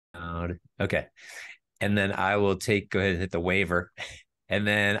Okay. And then I will go ahead and hit the waiver. And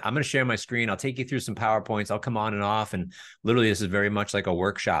then I'm going to share my screen. I'll take you through some PowerPoints. I'll come on and off. And literally, this is very much like a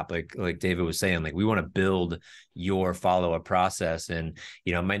workshop. Like David was saying, like we want to build your follow-up process. And,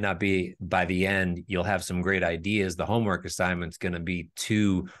 it might not be by the end, you'll have some great ideas. The homework assignment's going to be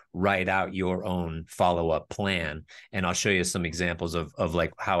to write out your own follow-up plan. And I'll show you some examples of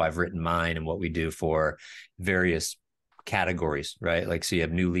like how I've written mine and what we do for various categories, right? Like, so you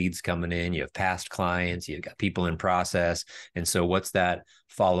have new leads coming in, you have past clients, you've got people in process. And so what's that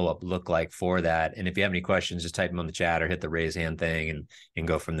follow-up look like for that? And if you have any questions, just type them on the chat or hit the raise hand thing and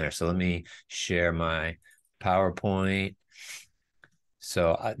go from there. So let me share my PowerPoint.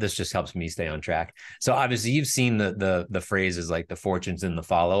 So this just helps me stay on track. So obviously you've seen the phrases like the fortunes in the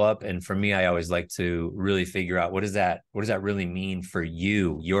follow-up. And for me, I always like to really figure out what does that really mean for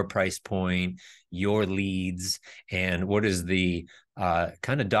you, your price point, your leads, and what is the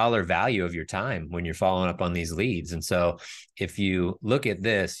kind of dollar value of your time when you're following up on these leads. And so if you look at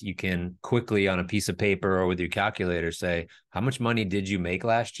this, you can quickly on a piece of paper or with your calculator say, how much money did you make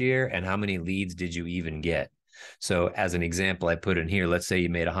last year and how many leads did you even get? So as an example, I put in here, let's say you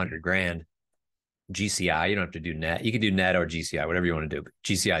made 100 grand GCI. You don't have to do net. You can do net or GCI, whatever you want to do. But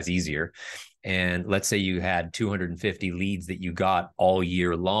GCI is easier. And let's say you had 250 leads that you got all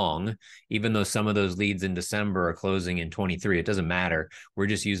year long, even though some of those leads in December are closing in 23, it doesn't matter. We're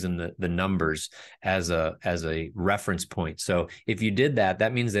just using the numbers as a reference point. So if you did that,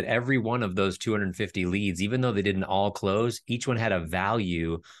 that means that every one of those 250 leads, even though they didn't all close, each one had a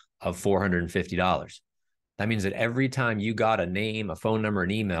value of $450. That means that every time you got a name, a phone number, an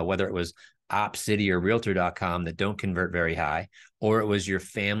email, whether it was OpCity or Realtor.com that don't convert very high, or it was your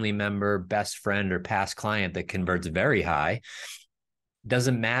family member, best friend, or past client that converts very high,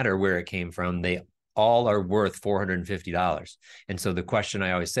 doesn't matter where it came from. They all are worth $450. And so the question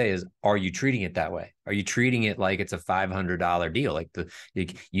I always say is, are you treating it that way? Are you treating it like it's a $500 deal? Like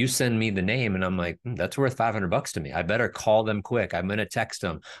you send me the name and I'm like, that's worth $500 to me. I better call them quick. I'm going to text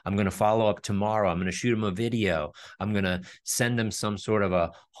them. I'm going to follow up tomorrow. I'm going to shoot them a video. I'm going to send them some sort of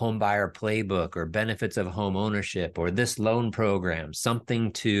a home buyer playbook or benefits of home ownership or this loan program,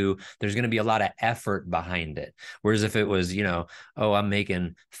 there's going to be a lot of effort behind it. Whereas if it was, oh, I'm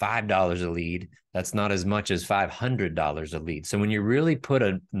making $5 a lead, that's not as much as $500 a lead. So when you really put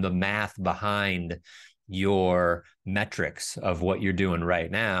the math behind your metrics of what you're doing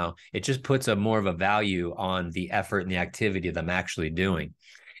right now, it just puts a more of a value on the effort and the activity that I'm actually doing.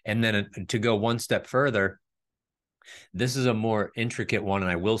 And then to go one step further, this is a more intricate one,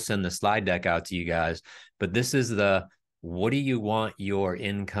 and I will send the slide deck out to you guys, but this is what do you want your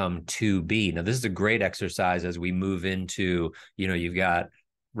income to be? Now, this is a great exercise as we move into, you've got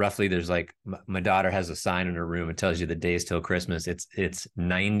roughly, there's like, my daughter has a sign in her room. It tells you the days till Christmas. It's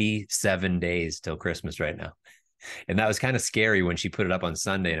 97 days till Christmas right now. And that was kind of scary when she put it up on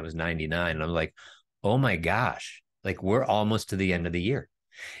Sunday and it was 99. And I'm like, oh my gosh, like we're almost to the end of the year.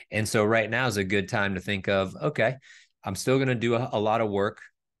 And so right now is a good time to think of, okay, I'm still going to do a lot of work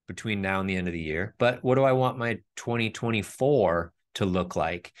between now and the end of the year, but what do I want my 2024 to look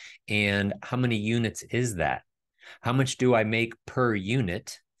like? And how many units is that? How much do I make per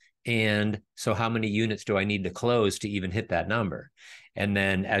unit? And so how many units do I need to close to even hit that number? And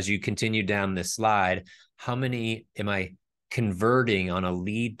then as you continue down this slide, how many am I converting on a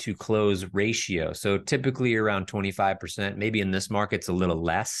lead to close ratio? So typically around 25%, maybe in this market, it's a little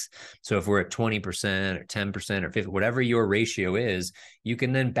less. So if we're at 20% or 10% or 50%, whatever your ratio is, you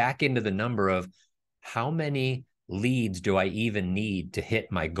can then back into the number of how many leads do I even need to hit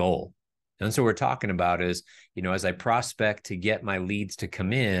my goal? And so what we're talking about is, as I prospect to get my leads to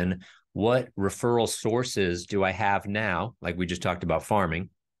come in, what referral sources do I have now? Like we just talked about farming.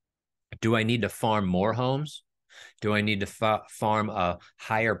 Do I need to farm more homes? Do I need to farm a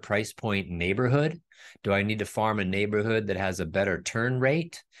higher price point neighborhood? Do I need to farm a neighborhood that has a better turn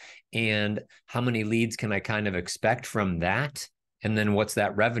rate? And how many leads can I kind of expect from that? And then what's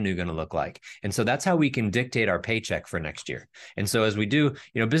that revenue going to look like? And so that's how we can dictate our paycheck for next year. And so as we do,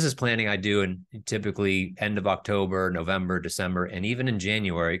 business planning, I do in typically end of October, November, December, and even in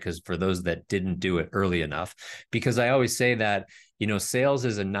January, because for those that didn't do it early enough, because I always say that, sales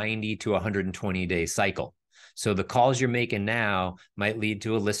is a 90 to 120 day cycle. So the calls you're making now might lead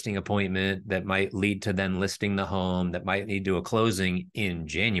to a listing appointment that might lead to then listing the home that might lead to a closing in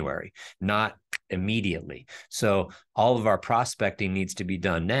January, not immediately. So all of our prospecting needs to be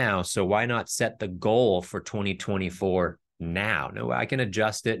done now. So why not set the goal for 2024 now. No, I can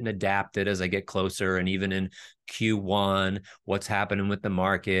adjust it and adapt it as I get closer. And even in Q1, what's happening with the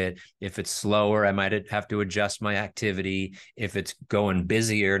market. If it's slower, I might have to adjust my activity. If it's going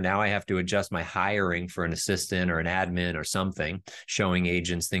busier, now I have to adjust my hiring for an assistant or an admin or something, showing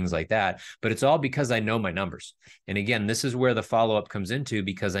agents, things like that. But it's all because I know my numbers. And again, this is where the follow-up comes into,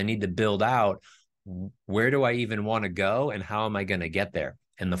 because I need to build out, where do I even want to go and how am I going to get there?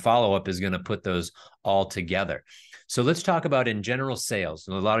 And the follow-up is going to put those all together. So let's talk about in general sales.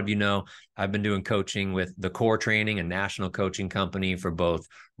 And a lot of you know, I've been doing coaching with the Core Training, a national coaching company for both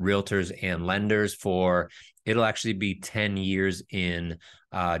realtors and lenders it'll actually be 10 years in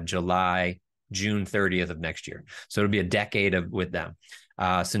June 30th of next year. So it'll be a decade with them.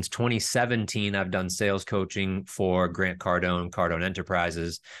 Since 2017, I've done sales coaching for Grant Cardone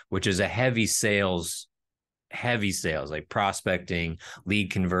Enterprises, which is a heavy sales, like prospecting,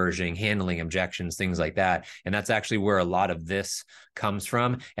 lead conversion, handling objections, things like that. And that's actually where a lot of this comes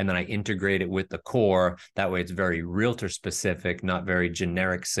from. And then I integrate it with the core. That way it's very realtor specific, not very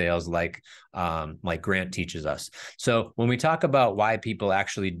generic sales like Grant teaches us. So when we talk about why people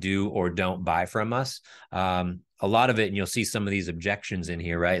actually do or don't buy from us, a lot of it, and you'll see some of these objections in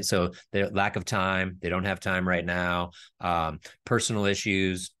here, right? So the lack of time, they don't have time right now, personal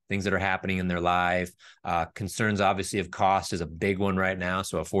issues, things that are happening in their life, concerns obviously of cost is a big one right now.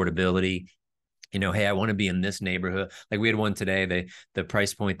 So affordability, you know, hey, I want to be in this neighborhood. Like we had one today, the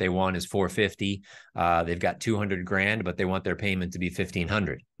price point they want is $450. They've got 200 grand, but they want their payment to be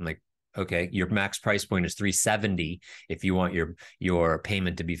 1,500. I'm like, okay, your max price point is $370 if you want your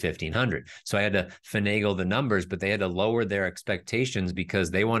payment to be $1,500. So I had to finagle the numbers, but they had to lower their expectations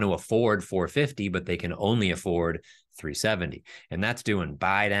because they want to afford $450, but they can only afford $370. And that's doing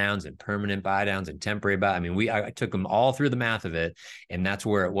buy downs and permanent buy downs and temporary buy. I mean, I took them all through the math of it. And that's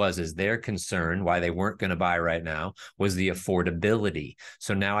where it was, is their concern why they weren't going to buy right now was the affordability.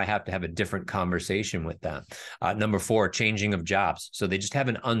 So now I have to have a different conversation with them. Number 4, changing of jobs. So they just have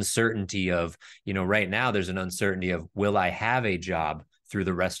an uncertainty of, you know, right now there's an uncertainty of, will I have a job through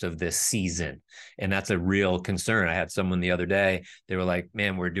the rest of this season? And that's a real concern. I had someone the other day, they were like,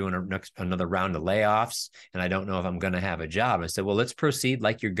 man, we're doing another round of layoffs and I don't know if I'm going to have a job. I said, well, let's proceed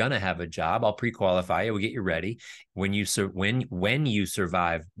like you're going to have a job. I'll pre-qualify you. We'll get you ready. When you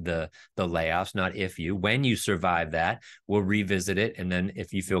survive the layoffs, not if you, when you survive that, we'll revisit it. And then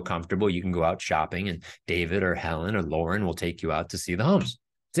if you feel comfortable, you can go out shopping and David or Helen or Lauren will take you out to see the homes.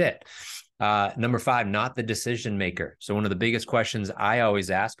 That's it. Number 5, not the decision maker. So one of the biggest questions I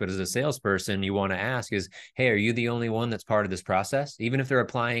always ask, but as a salesperson, you want to ask is, hey, are you the only one that's part of this process? Even if they're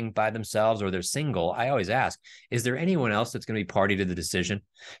applying by themselves or they're single, I always ask, is there anyone else that's going to be party to the decision?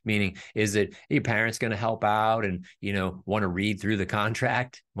 Meaning, is it your parents going to help out and, you know, want to read through the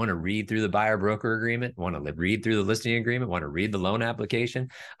contract, want to read through the buyer broker agreement, want to read through the listing agreement, want to read the loan application?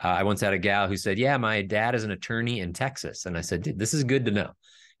 I once had a gal who said, yeah, my dad is an attorney in Texas. And I said, this is good to know.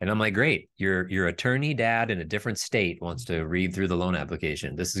 And I'm like, great, your attorney dad in a different state wants to read through the loan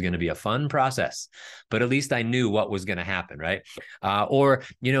application. This is going to be a fun process, but at least I knew what was going to happen, right? Or,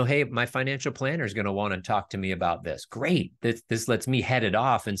 you know, hey, my financial planner is going to want to talk to me about this. Great. This lets me head it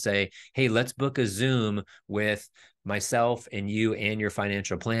off and say, hey, let's book a Zoom with myself and you and your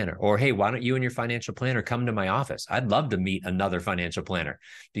financial planner. Or, hey, why don't you and your financial planner come to my office? I'd love to meet another financial planner,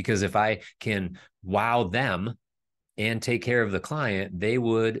 because if I can wow them and take care of the client, they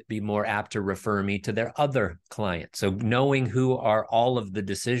would be more apt to refer me to their other client. So knowing who are all of the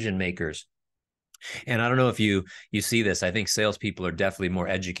decision makers. And I don't know if you see this. I think salespeople are definitely more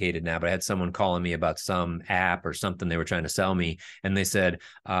educated now, but I had someone calling me about some app or something they were trying to sell me. And they said,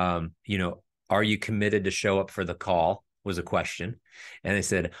 you know, are you committed to show up for the call? Was a question. And they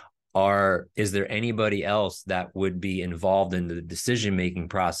said, is there anybody else that would be involved in the decision-making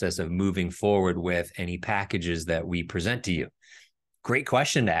process of moving forward with any packages that we present to you? Great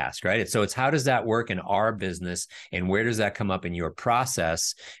question to ask, right? So it's, how does that work in our business and where does that come up in your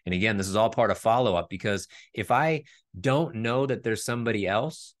process? And again, this is all part of follow-up, because if I don't know that there's somebody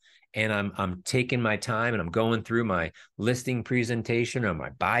else, and I'm taking my time and I'm going through my listing presentation or my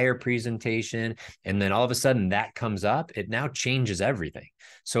buyer presentation, and then all of a sudden that comes up, it now changes everything.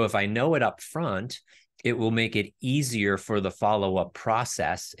 So if I know it up front, it will make it easier for the follow-up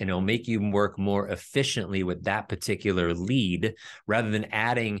process, and it'll make you work more efficiently with that particular lead rather than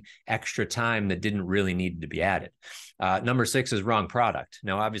adding extra time that didn't really need to be added. Number 6 is wrong product.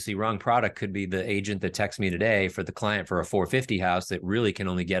 Now, obviously, wrong product could be the agent that texts me today for the client for a 450 house that really can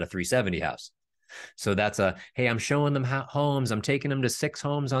only get a 370 house. So that's hey, I'm showing them homes. I'm taking them to 6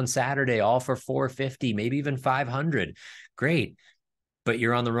 homes on Saturday, all for 450, maybe even 500. Great, but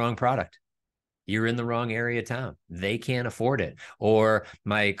you're on the wrong product. you're in the wrong area of town. They can't afford it. Or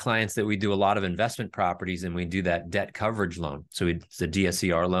my clients that we do a lot of investment properties and we do that debt coverage loan. So it's the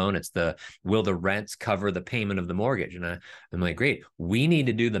DSCR loan. It's the, will the rents cover the payment of the mortgage? And I'm like, great, we need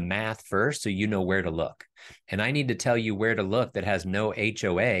to do the math first so you know where to look. And I need to tell you where to look that has no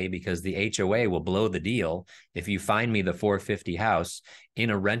HOA, because the HOA will blow the deal if you find me the 450 house in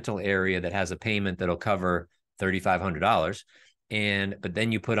a rental area that has a payment that'll cover $3,500. But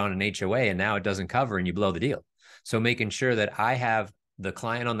then you put on an HOA and now it doesn't cover and you blow the deal. So making sure that I have the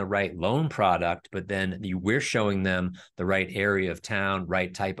client on the right loan product, but then we're showing them the right area of town,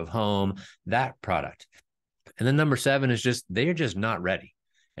 right type of home, that product. And then number 7 is just, they're just not ready.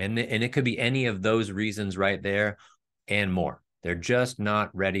 And it could be any of those reasons right there and more. They're just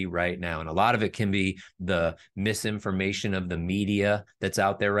not ready right now. And a lot of it can be the misinformation of the media that's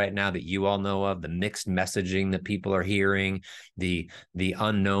out there right now that you all know of, the mixed messaging that people are hearing, the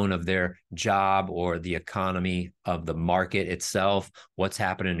unknown of their job or the economy of the market itself, what's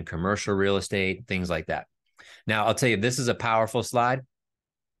happening in commercial real estate, things like that. Now, I'll tell you, this is a powerful slide.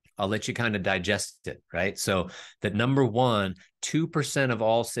 I'll let you kind of digest it, right? So that number 1, 2% of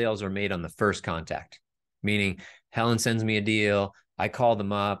all sales are made on the first contact, meaning Helen sends me a deal, I call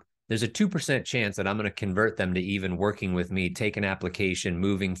them up. There's a 2% chance that I'm going to convert them to even working with me, take an application,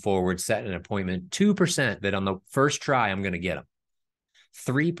 moving forward, set an appointment. 2% that on the first try, I'm going to get them.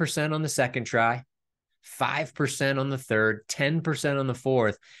 3% on the second try, 5% on the third, 10% on the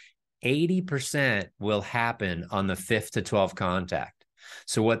fourth, 80% will happen on the 5th to 12th contact.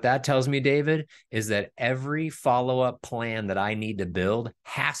 So what that tells me, David, is that every follow-up plan that I need to build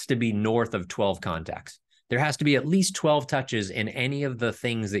has to be north of 12 contacts. There has to be at least 12 touches in any of the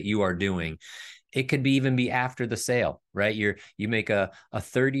things that you are doing. It could even be after the sale, right? You make a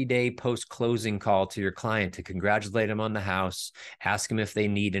 30-day post-closing call to your client to congratulate them on the house, ask them if they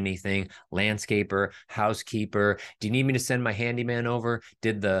need anything, landscaper, housekeeper. Do you need me to send my handyman over?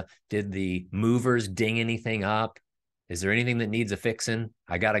 Did the movers ding anything up? Is there anything that needs a fixing?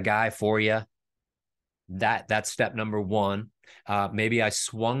 I got a guy for you. That's step number 1. Maybe I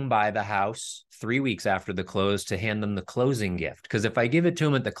swung by the house 3 weeks after the close to hand them the closing gift. Because if I give it to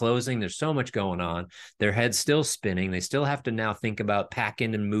them at the closing, there's so much going on. Their head's still spinning. They still have to now think about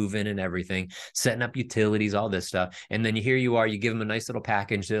packing and moving and everything, setting up utilities, all this stuff. And then here you are, you give them a nice little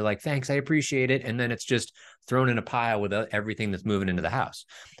package. They're like, thanks, I appreciate it. And then it's just thrown in a pile with everything that's moving into the house.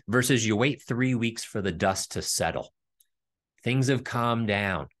 Versus you wait 3 weeks for the dust to settle. Things have calmed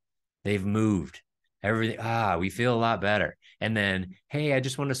down. They've moved. Everything, we feel a lot better. And then, hey, I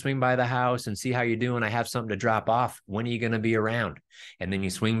just want to swing by the house and see how you're doing. I have something to drop off. When are you going to be around? And then you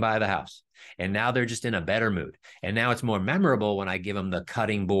swing by the house. And now they're just in a better mood. And now it's more memorable when I give them the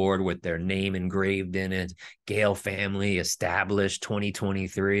cutting board with their name engraved in it. Gale family established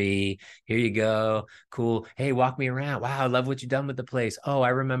 2023. Here you go. Cool. Hey, walk me around. Wow, I love what you've done with the place. Oh, I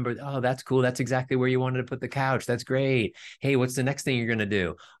remember. Oh, that's cool. That's exactly where you wanted to put the couch. That's great. Hey, what's the next thing you're going to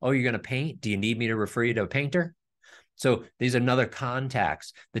do? Oh, you're going to paint? Do you need me to refer you to a painter? So these are another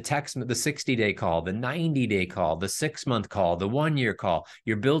contacts, the text, the 60-day call, the 90-day call, the 6-month call, the 1-year call.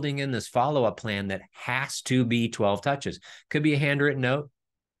 You're building in this follow-up plan that has to be 12 touches. Could be a handwritten note,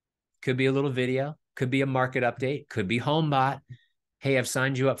 could be a little video, could be a market update, could be HomeBot. Hey, I've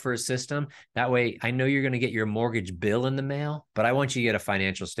signed you up for a system. That way, I know you're going to get your mortgage bill in the mail, but I want you to get a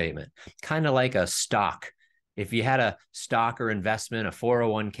financial statement, kind of like a stock. If you had a stock or investment, a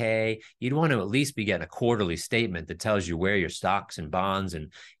 401k, you'd want to at least be getting a quarterly statement that tells you where your stocks and bonds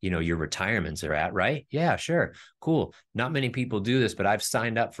and, your retirements are at, right? Yeah, sure. Cool. Not many people do this, but I've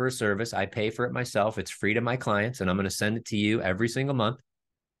signed up for a service. I pay for it myself. It's free to my clients, and I'm going to send it to you every single month.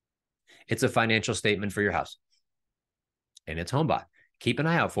 It's a financial statement for your house, and it's HomeBot. Keep an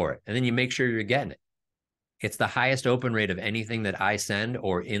eye out for it, and then you make sure you're getting it. It's the highest open rate of anything that I send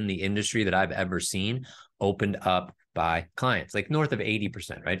or in the industry that I've ever seen opened up by clients, like north of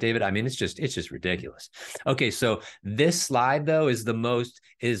 80%, right, David? I mean, it's just ridiculous. Okay, so this slide though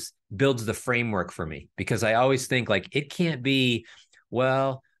builds the framework for me, because I always think like it can't be,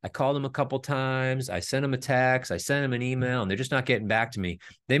 well, I called them a couple times, I sent them a text, I sent them an email, and they're just not getting back to me.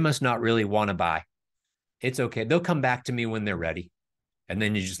 They must not really want to buy. It's okay. They'll come back to me when they're ready. And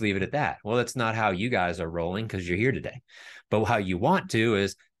then you just leave it at that. Well, that's not how you guys are rolling because you're here today. But how you want to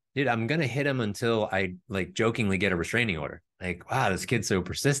is, dude, I'm going to hit him until I like jokingly get a restraining order. Like, wow, this kid's so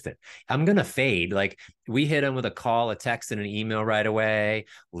persistent. I'm going to fade. Like we hit him with a call, a text, and an email right away,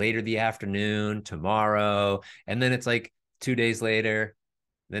 later the afternoon, tomorrow. And then it's like 2 days later,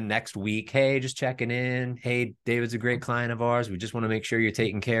 then next week, hey, just checking in. Hey, David's a great client of ours. We just want to make sure you're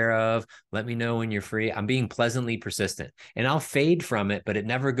taken care of. Let me know when you're free. I'm being pleasantly persistent, and I'll fade from it, but it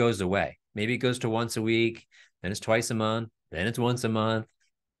never goes away. Maybe it goes to once a week, then it's twice a month, then it's once a month.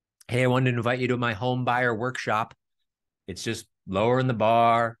 Hey, I wanted to invite you to my home buyer workshop. It's just lowering the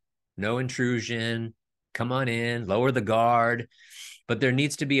bar, no intrusion, come on in, lower the guard. But there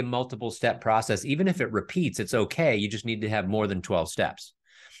needs to be a multiple step process. Even if it repeats, it's okay. You just need to have more than 12 steps.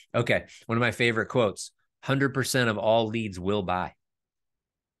 Okay, one of my favorite quotes, 100% of all leads will buy.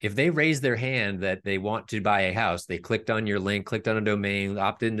 If they raise their hand that they want to buy a house, they clicked on your link, clicked on a domain,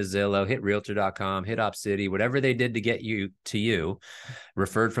 opted into Zillow, hit realtor.com, hit OpCity, whatever they did to get you to you,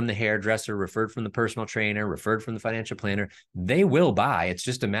 referred from the hairdresser, referred from the personal trainer, referred from the financial planner, they will buy. It's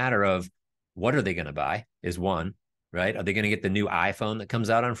just a matter of what are they going to buy is one, right? Are they going to get the new iPhone that comes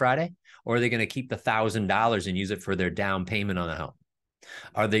out on Friday? Or are they going to keep the $1,000 and use it for their down payment on the home?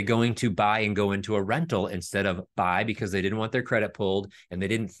 Are they going to buy and go into a rental instead of buy because they didn't want their credit pulled and they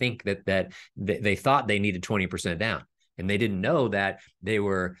didn't think that they thought they needed 20% down? And they didn't know that they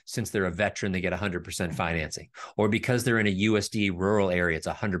were, since they're a veteran, they get 100% financing, or because they're in a USD rural area, it's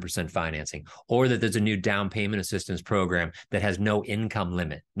 100% financing, or that there's a new down payment assistance program that has no income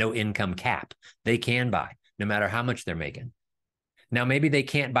limit, no income cap. They can buy no matter how much they're making. Now, maybe they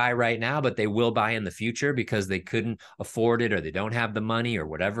can't buy right now, but they will buy in the future because they couldn't afford it or they don't have the money or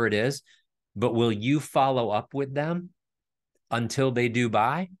whatever it is. But will you follow up with them until they do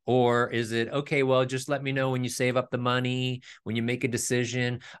buy? Or is it, okay, well, just let me know when you save up the money, when you make a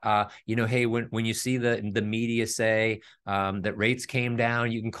decision, hey, when you see the media say that rates came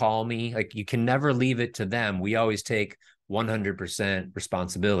down, you can call me. Like, you can never leave it to them. We always take 100%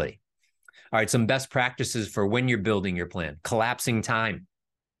 responsibility. All right, some best practices for when you're building your plan. Collapsing time,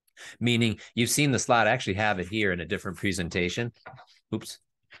 meaning you've seen the slide. I actually have it here in a different presentation. Oops.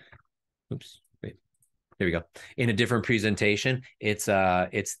 Wait, here we go. In a different presentation, it's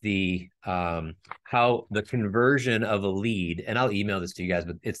the how the conversion of a lead, and I'll email this to you guys,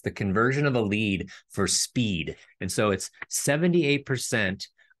 but it's the conversion of a lead for speed. And so it's 78%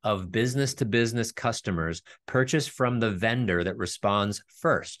 of business-to-business customers purchase from the vendor that responds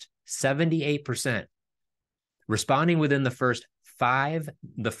first. 78%. Responding within the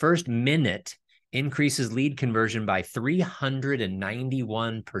first minute increases lead conversion by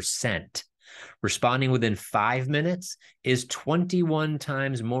 391%. Responding within 5 minutes is 21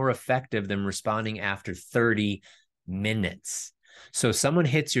 times more effective than responding after 30 minutes. So someone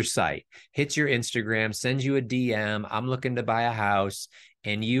hits your site, hits your Instagram, sends you a DM, I'm looking to buy a house,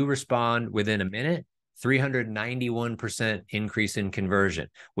 and you respond within a minute, 391% increase in conversion.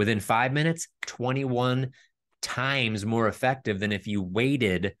 Within 5 minutes, 21 times more effective than if you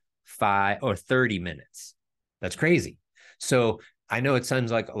waited 5 or 30 minutes. That's crazy. So I know it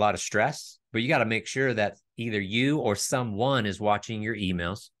sounds like a lot of stress, but you got to make sure that either you or someone is watching your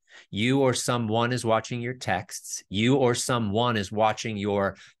emails, you or someone is watching your texts, you or someone is watching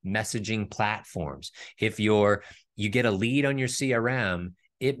your messaging platforms. If you get a lead on your CRM,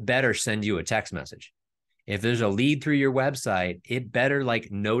 it better send you a text message. If there's a lead through your website, it better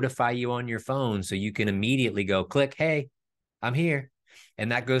notify you on your phone so you can immediately go click, hey, I'm here.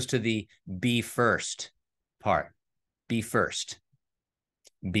 And that goes to the be first part. Be first.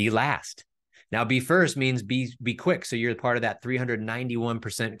 Be last. Now, be first means be quick. So you're part of that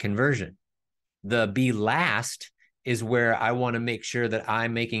 391% conversion. The be last is where I want to make sure that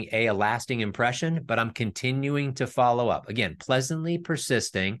I'm making a lasting impression, but I'm continuing to follow up. Again, pleasantly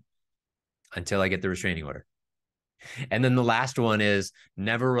persisting until I get the restraining order. And then the last one is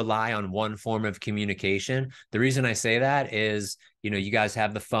never rely on one form of communication. The reason I say that is, you guys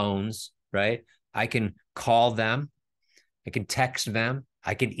have the phones, right? I can call them, I can text them,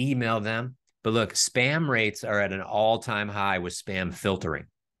 I can email them. But look, spam rates are at an all-time high with spam filtering.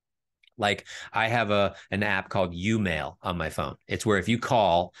 Like, I have an app called Umail on my phone. It's where if you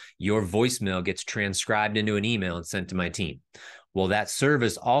call, your voicemail gets transcribed into an email and sent to my team. Well, that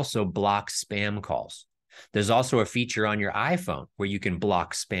service also blocks spam calls. There's also a feature on your iPhone where you can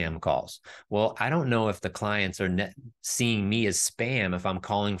block spam calls. Well, I don't know if the clients are seeing me as spam if I'm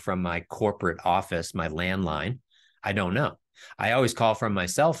calling from my corporate office, my landline. I don't know. I always call from my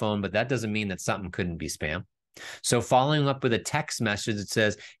cell phone, but that doesn't mean that something couldn't be spam. So following up with a text message that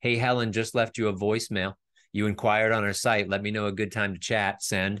says, hey, Helen, just left you a voicemail. You inquired on our site. Let me know a good time to chat.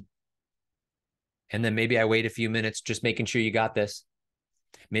 Send. And then maybe I wait a few minutes, just making sure you got this.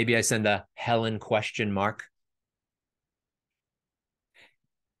 Maybe I send a Helen ?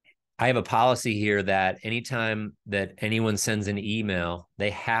 I have a policy here that anytime that anyone sends an email, they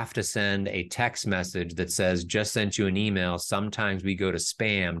have to send a text message that says, just sent you an email. Sometimes we go to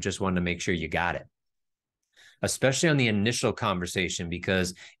spam. Just wanted to make sure you got it. Especially on the initial conversation,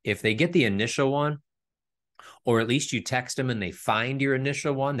 because if they get the initial one, or at least you text them and they find your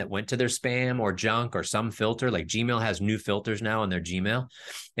initial one that went to their spam or junk or some filter. Like Gmail has new filters now in their Gmail.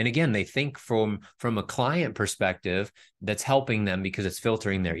 And again, they think from a client perspective, that's helping them because it's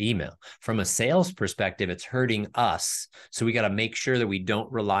filtering their email. From a sales perspective, it's hurting us. So we got to make sure that we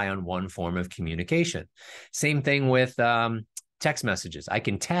don't rely on one form of communication. Same thing with text messages. I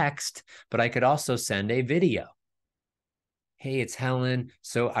can text, but I could also send a video. Hey, it's Helen.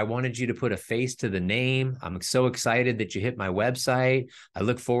 So I wanted you to put a face to the name. I'm so excited that you hit my website. I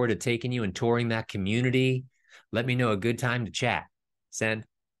look forward to taking you and touring that community. Let me know a good time to chat. Send.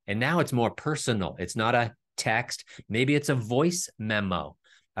 And now it's more personal. It's not a text. Maybe it's a voice memo.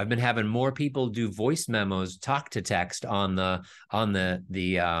 I've been having more people do voice memos, talk to text on the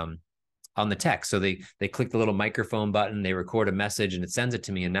text. So they click the little microphone button, they record a message, and it sends it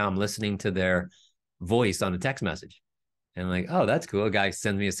to me. And now I'm listening to their voice on a text message. And I'm like, oh, that's cool. A guy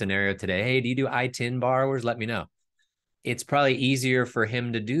sends me a scenario today. Hey, do you do ITIN borrowers? Let me know. It's probably easier for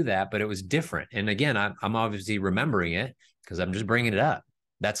him to do that, but it was different. And again, I'm obviously remembering it because I'm just bringing it up.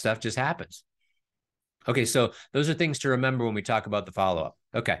 That stuff just happens. Okay, so those are things to remember when we talk about the follow-up.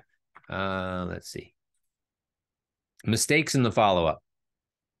 Okay, let's see. Mistakes in the follow-up.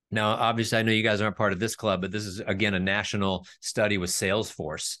 Now, obviously, I know you guys aren't part of this club, but this is, again, a national study with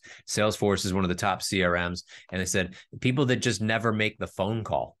Salesforce. Salesforce is one of the top CRMs. And they said people that just never make the phone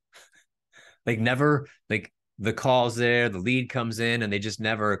call, like the call's there, the lead comes in, and they just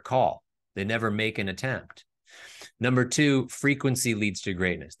never call. They never make an attempt. Number two, frequency leads to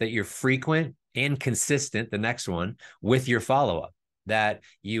greatness, that you're frequent and consistent, the next one, with your follow-up, that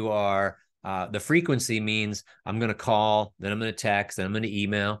you are the frequency means I'm going to call, then I'm going to text, then I'm going to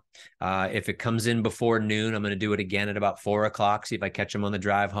email. If it comes in before noon, I'm going to do it again at about 4 o'clock, see if I catch them on the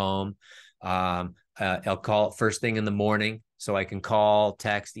drive home. I'll call it first thing in the morning so I can call,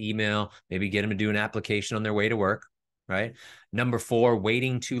 text, email, maybe get them to do an application on their way to work, right? Number four,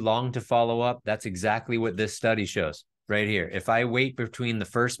 waiting too long to follow up. That's exactly what this study shows. Right here. If I wait between the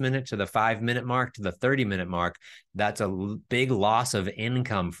first minute to the 5-minute mark to the 30-minute mark, that's a big loss of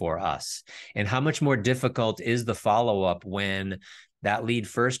income for us. And how much more difficult is the follow-up when that lead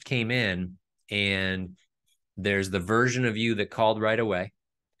first came in and there's the version of you that called right away,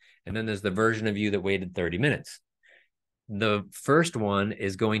 and then there's the version of you that waited 30 minutes. The first one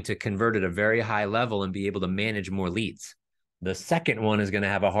is going to convert at a very high level and be able to manage more leads. The second one is going to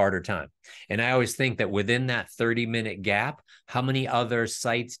have a harder time. And I always think that within that 30-minute gap, how many other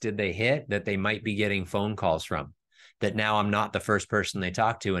sites did they hit that they might be getting phone calls from? That now I'm not the first person they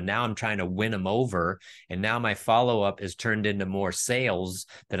talk to. And now I'm trying to win them over. And now my follow-up is turned into more sales,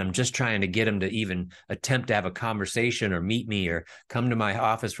 that I'm just trying to get them to even attempt to have a conversation or meet me or come to my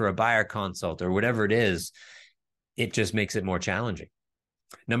office for a buyer consult or whatever it is. It just makes it more challenging.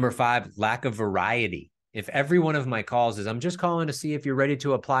 Number five, lack of variety. If every one of my calls is, I'm just calling to see if you're ready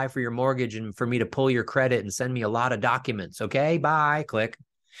to apply for your mortgage and for me to pull your credit and send me a lot of documents. Okay, bye, click.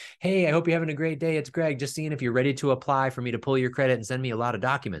 Hey, I hope you're having a great day. It's Greg. Just seeing if you're ready to apply for me to pull your credit and send me a lot of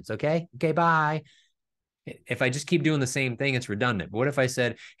documents. Okay, bye. If I just keep doing the same thing, it's redundant. But what if I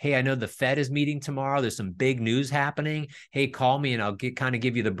said, hey, I know the Fed is meeting tomorrow. There's some big news happening. Hey, call me and I'll kind of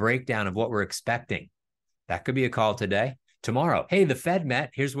give you the breakdown of what we're expecting. That could be a call today. Tomorrow, hey, the Fed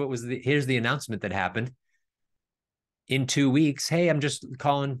met. Here's the announcement that happened. In 2 weeks, hey, I'm just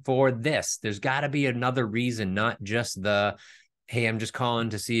calling for this. There's got to be another reason, not just the, hey, I'm just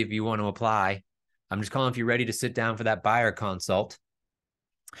calling to see if you want to apply. I'm just calling if you're ready to sit down for that buyer consult.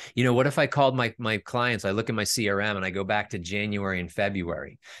 You know, what if I called my clients, I look at my CRM and I go back to January and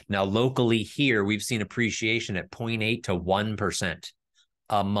February. Now, locally here, we've seen appreciation at 0.8 to 1%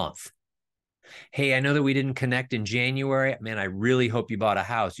 a month. Hey, I know that we didn't connect in January. Man, I really hope you bought a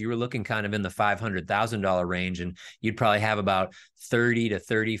house. You were looking kind of in the $500,000 range, and you'd probably have about $30,000 to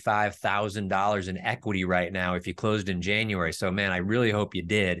 $35,000 in equity right now if you closed in January. So, man, I really hope you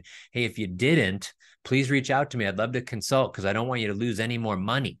did. Hey, if you didn't, please reach out to me. I'd love to consult because I don't want you to lose any more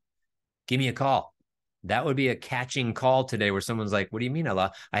money. Give me a call. That would be a catching call today where someone's like, what do you mean? I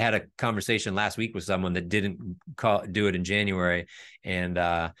had a conversation last week with someone that didn't do it in January. And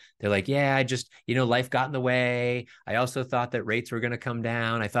they're like, yeah, I just, life got in the way. I also thought that rates were going to come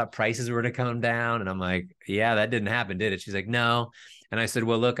down. I thought prices were going to come down. And I'm like, yeah, that didn't happen, did it? She's like, no. And I said,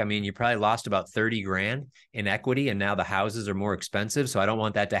 well, look, I mean, you probably lost about 30 grand in equity and now the houses are more expensive. So I don't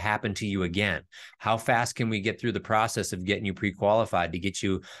want that to happen to you again. How fast can we get through the process of getting you pre-qualified to get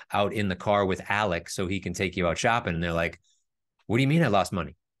you out in the car with Alex so he can take you out shopping? And they're like, what do you mean I lost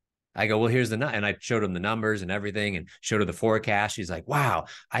money? I go, well, here's and I showed him the numbers and everything and showed her the forecast. She's like, wow,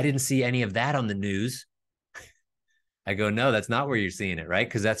 I didn't see any of that on the news. I go, no, that's not where you're seeing it, right?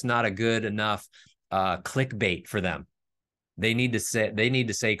 Because that's not a good enough clickbait for them. They need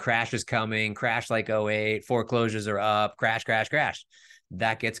to say crash is coming, crash like '08, foreclosures are up, crash, crash, crash.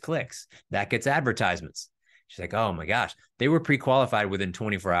 That gets clicks. That gets advertisements. She's like, oh my gosh, they were pre-qualified within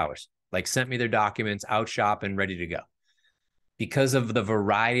 24 hours. Like sent me their documents, out shopping, ready to go. Because of the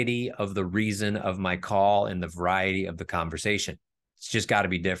variety of the reason of my call and the variety of the conversation. It's just got to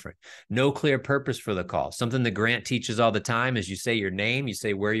be different. No clear purpose for the call. Something that Grant teaches all the time is you say your name, you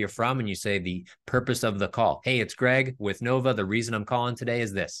say where you're from, and you say the purpose of the call. Hey, it's Greg with Nova. The reason I'm calling today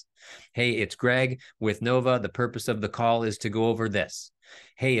is this. Hey, it's Greg with Nova. The purpose of the call is to go over this.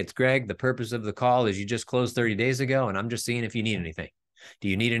 Hey, it's Greg. The purpose of the call is you just closed 30 days ago, and I'm just seeing if you need anything. Do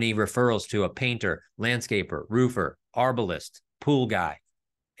you need any referrals to a painter, landscaper, roofer, arborist, pool guy,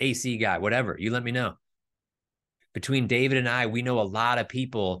 AC guy, whatever? You let me know. Between David and I, we know a lot of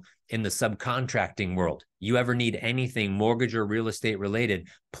people in the subcontracting world. You ever need anything mortgage or real estate related,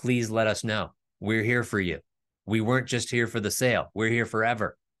 please let us know. We're here for you. We weren't just here for the sale. We're here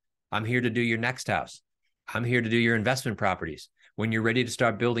forever. I'm here to do your next house. I'm here to do your investment properties. When you're ready to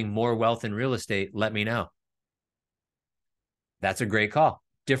start building more wealth in real estate, let me know. That's a great call.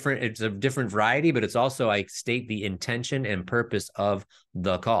 It's a different variety, but it's also, I state the intention and purpose of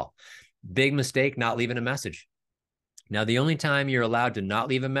the call. Big mistake, not leaving a message. Now, the only time you're allowed to not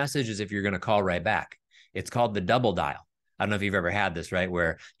leave a message is if you're going to call right back. It's called the double dial. I don't know if you've ever had this, right?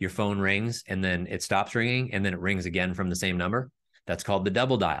 Where your phone rings and then it stops ringing and then it rings again from the same number. That's called the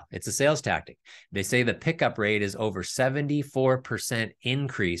double dial. It's a sales tactic. They say the pickup rate is over 74%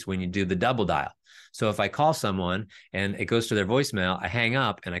 increase when you do the double dial. So if I call someone and it goes to their voicemail, I hang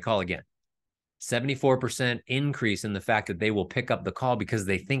up and I call again. 74% increase in the fact that they will pick up the call because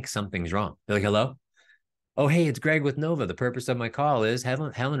they think something's wrong. They're like, hello? Oh, hey, it's Greg with Nova. The purpose of my call is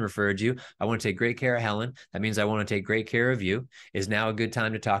Helen referred you. I want to take great care of Helen. That means I want to take great care of you. Is now a good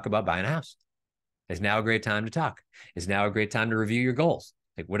time to talk about buying a house? Is now a great time to talk? Is now a great time to review your goals?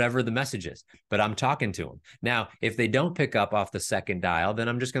 Like whatever the message is, but I'm talking to them. Now, if they don't pick up off the second dial, then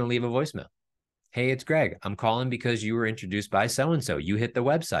I'm just going to leave a voicemail. Hey, it's Greg. I'm calling because you were introduced by so-and-so. You hit the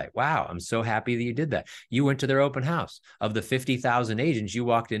website. Wow, I'm so happy that you did that. You went to their open house. Of the 50,000 agents, you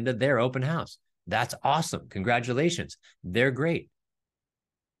walked into their open house. That's awesome. Congratulations. They're great.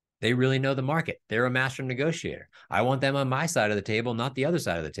 They really know the market. They're a master negotiator. I want them on my side of the table, not the other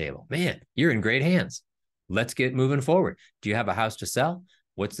side of the table. Man, you're in great hands. Let's get moving forward. Do you have a house to sell?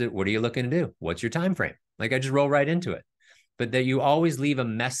 What are you looking to do? What's your time frame? Like I just roll right into it. But that you always leave a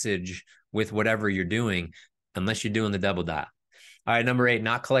message with whatever you're doing, unless you're doing the double dial. All right, number 8,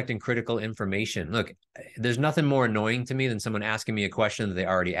 not collecting critical information. Look, there's nothing more annoying to me than someone asking me a question that they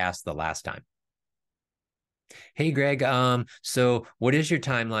already asked the last time. Hey, Greg, so what is your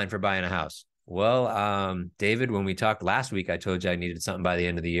timeline for buying a house? Well, David, when we talked last week, I told you I needed something by the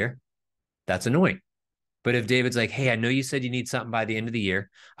end of the year. That's annoying. But if David's like, hey, I know you said you need something by the end of the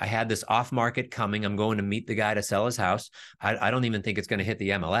year. I had this off market coming. I'm going to meet the guy to sell his house. I don't even think it's going to hit the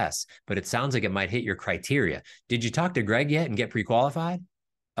MLS, but it sounds like it might hit your criteria. Did you talk to Greg yet and get pre-qualified?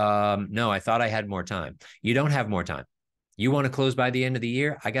 No, I thought I had more time. You don't have more time. You want to close by the end of the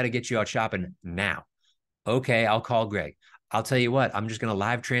year? I got to get you out shopping now. Okay, I'll call Greg. I'll tell you what, I'm just going to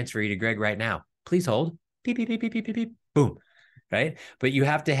live transfer you to Greg right now. Please hold. Beep, beep, beep, beep, beep, beep, beep. Boom. Right? But you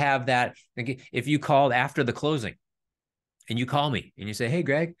have to have that. If you called after the closing and you call me and you say, hey,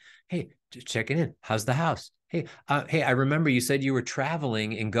 Greg, hey, just checking in. How's the house? Hey, I remember you said you were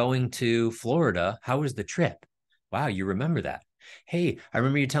traveling and going to Florida. How was the trip? Wow, you remember that. Hey, I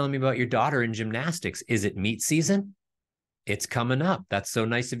remember you telling me about your daughter in gymnastics. Is it meet season? It's coming up. That's so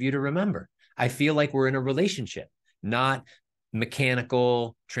nice of you to remember. I feel like we're in a relationship, not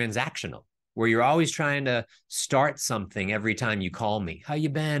mechanical, transactional, where you're always trying to start something every time you call me. How you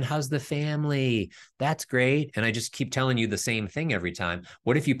been? How's the family? That's great. And I just keep telling you the same thing every time.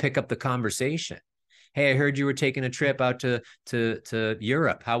 What if you pick up the conversation? Hey, I heard you were taking a trip out to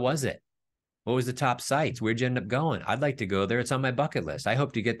Europe. How was it? What was the top sites? Where'd you end up going? I'd like to go there. It's on my bucket list. I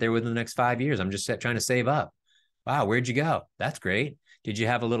hope to get there within the next 5 years. I'm just trying to save up. Wow, where'd you go? That's great. Did you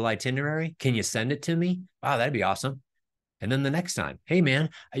have a little itinerary? Can you send it to me? Wow, that'd be awesome. And then the next time, hey man,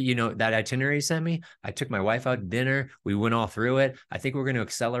 that itinerary you sent me, I took my wife out to dinner. We went all through it. I think we're going to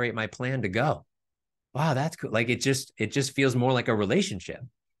accelerate my plan to go. Wow, that's cool. Like it just feels more like a relationship.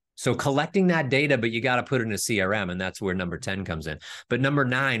 So collecting that data, but you got to put it in a CRM, and that's where number 10 comes in. But number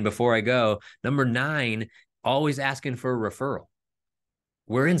 9, before I go, number 9, always asking for a referral.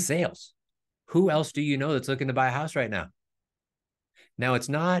 We're in sales. Who else do you know that's looking to buy a house right now? Now, it's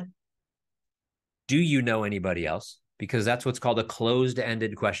not, do you know anybody else? Because that's what's called a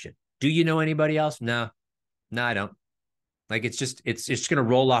closed-ended question. Do you know anybody else? No, I don't. Like it's just going to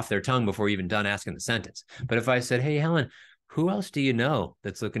roll off their tongue before you're even done asking the sentence. But if I said, hey, Helen, who else do you know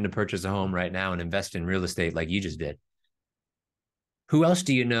that's looking to purchase a home right now and invest in real estate like you just did? Who else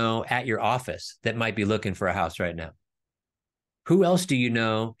do you know at your office that might be looking for a house right now? Who else do you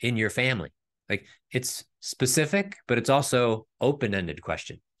know in your family? Like it's specific, but it's also open-ended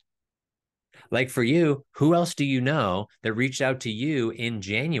question. Like for you, who else do you know that reached out to you in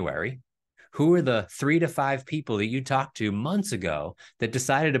January? Who are the 3 to 5 people that you talked to months ago that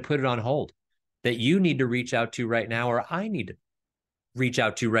decided to put it on hold that you need to reach out to right now, or I need to reach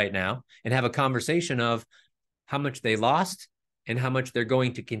out to right now and have a conversation of how much they lost and how much they're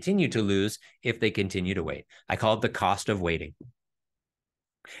going to continue to lose if they continue to wait. I call it the cost of waiting.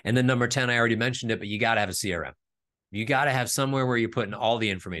 And then number 10, I already mentioned it, but you got to have a CRM. You got to have somewhere where you're putting all the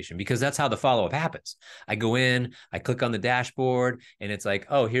information, because that's how the follow-up happens. I go in, I click on the dashboard, and it's like,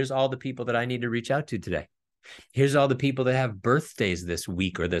 oh, here's all the people that I need to reach out to today. Here's all the people that have birthdays this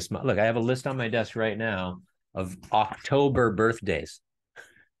week or this month. Look, I have a list on my desk right now of October birthdays.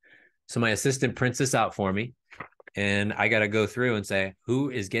 So my assistant prints this out for me, and I got to go through and say, who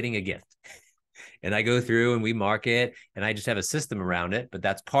is getting a gift? And I go through and we mark it, and I just have a system around it. But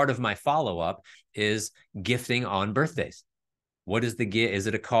that's part of my follow-up is gifting on birthdays. What is the gift? Is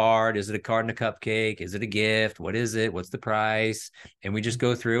it a card? Is it a card and a cupcake? Is it a gift? What is it? What's the price? And we just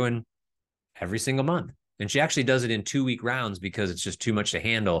go through and every single month. And she actually does it in 2-week rounds because it's just too much to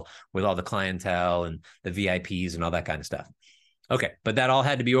handle with all the clientele and the VIPs and all that kind of stuff. Okay, but that all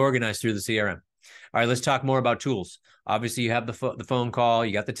had to be organized through the CRM. All right, let's talk more about tools. Obviously, you have the phone call,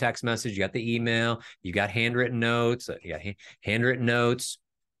 you got the text message, you got the email, you got handwritten notes,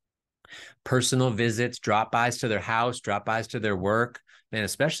 personal visits, drop-bys to their house, drop-bys to their work. Man,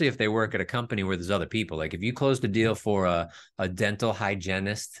 especially if they work at a company where there's other people. Like if you closed a deal for a dental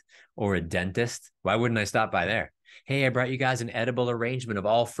hygienist or a dentist, why wouldn't I stop by there? Hey, I brought you guys an edible arrangement of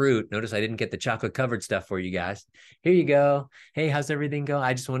all fruit. Notice I didn't get the chocolate covered stuff for you guys. Here you go. Hey, how's everything going?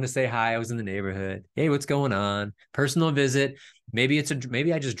 I just wanted to say hi. I was in the neighborhood. Hey, what's going on? Personal visit. Maybe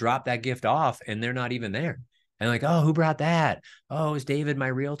I just dropped that gift off and they're not even there. And like, oh, who brought that? Oh, it's David, my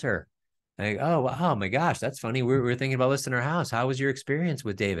realtor. Like, oh my gosh, that's funny. We're thinking about listing our house. How was your experience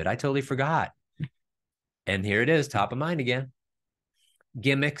with David? I totally forgot. And here it is, top of mind again.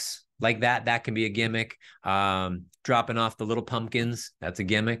 Gimmicks like that can be a gimmick. Dropping off the little pumpkins, that's a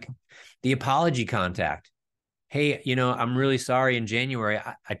gimmick. The apology contact. Hey, I'm really sorry. In January,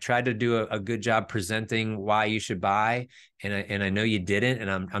 I tried to do a good job presenting why you should buy, and I know you didn't,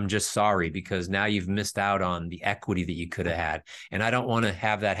 and I'm just sorry because now you've missed out on the equity that you could have had, and I don't want to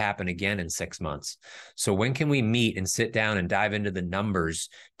have that happen again in 6 months. So when can we meet and sit down and dive into the numbers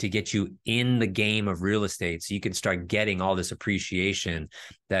to get you in the game of real estate so you can start getting all this appreciation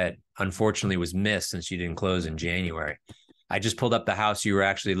that unfortunately was missed since you didn't close in January? I just pulled up the house you were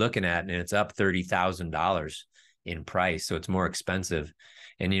actually looking at, and it's up $30,000 in price. So it's more expensive.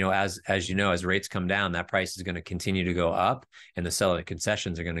 And, as rates come down, that price is going to continue to go up and the seller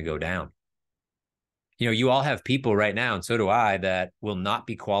concessions are going to go down. You all have people right now, and so do I, that will not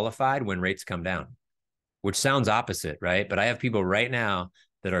be qualified when rates come down, which sounds opposite, right? But I have people right now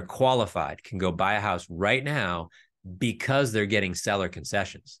that are qualified, can go buy a house right now because they're getting seller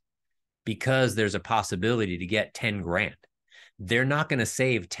concessions, because there's a possibility to get 10 grand. They're not going to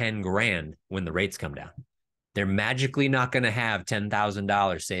save 10 grand when the rates come down. They're magically not going to have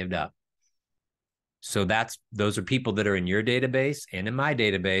 $10,000 saved up. So those are people that are in your database and in my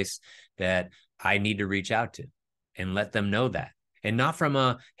database that I need to reach out to and let them know that. And not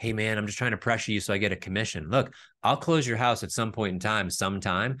from hey man, I'm just trying to pressure you so I get a commission. Look, I'll close your house at some point in time,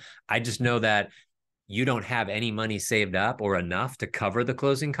 sometime. I just know that you don't have any money saved up or enough to cover the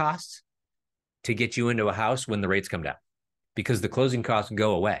closing costs to get you into a house when the rates come down, because the closing costs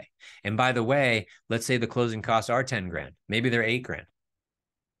go away. And by the way, let's say the closing costs are 10 grand. Maybe they're 8 grand.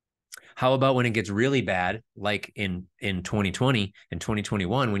 How about when it gets really bad, like in 2020 and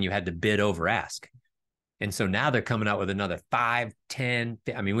 2021, when you had to bid over ask? And so now they're coming out with another 5, 10.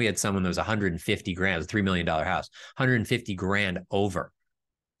 I mean, we had someone that was 150 grand, it was a $3 million house, 150 grand over.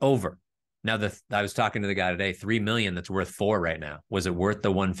 Now, I was talking to the guy today, 3 million that's worth 4 right now. Was it worth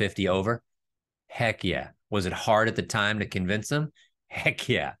the 150 over? Heck yeah. Was it hard at the time to convince him? Heck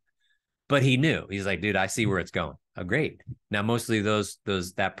yeah. But he knew. He's like, dude, I see where it's going. Oh, great. Now, mostly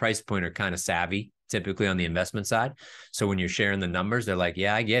that price point are kind of savvy, typically on the investment side. So when you're sharing the numbers, they're like,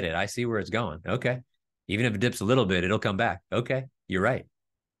 yeah, I get it. I see where it's going. Okay. Even if it dips a little bit, it'll come back. Okay. You're right.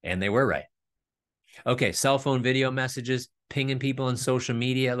 And they were right. Okay. Cell phone video messages, pinging people on social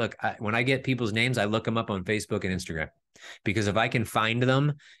media. Look, when I get people's names, I look them up on Facebook and Instagram, because if I can find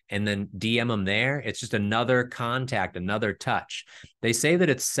them and then DM them there, it's just another contact, another touch. They say that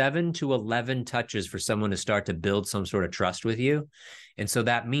it's 7 to 11 touches for someone to start to build some sort of trust with you. And so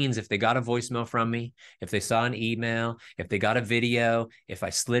that means if they got a voicemail from me, if they saw an email, if they got a video, if I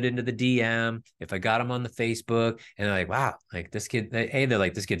slid into the DM, if I got them on the Facebook, and they're like, wow, like this kid, hey, they're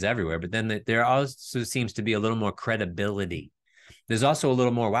like, this kid's everywhere. But then there also seems to be a little more credibility. There's also a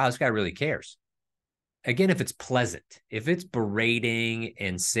little more, wow, this guy really cares. Again, if it's pleasant, if it's berating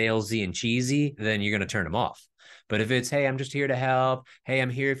and salesy and cheesy, then you're going to turn them off. But if it's, hey, I'm just here to help. Hey, I'm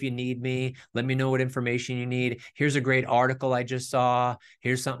here if you need me. Let me know what information you need. Here's a great article I just saw.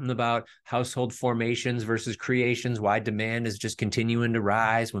 Here's something about household formations versus creations, why demand is just continuing to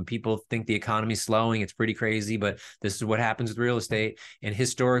rise. When people think the economy's slowing, it's pretty crazy, but this is what happens with real estate. And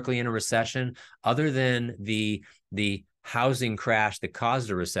historically in a recession, other than the housing crash that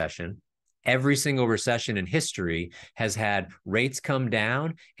caused a recession, every single recession in history has had rates come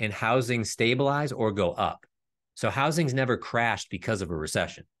down and housing stabilize or go up. So housing's never crashed because of a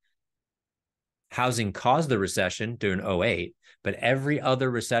recession. Housing caused the recession during 08, but every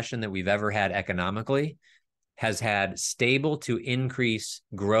other recession that we've ever had economically has had stable to increase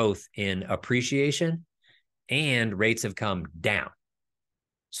growth in appreciation, and rates have come down.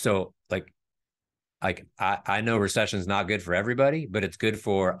 So like I know recession's not good for everybody, but it's good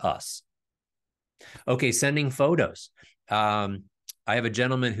for us. Okay, sending photos. I have a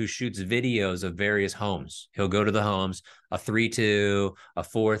gentleman who shoots videos of various homes. He'll go to the homes, a 3-2, a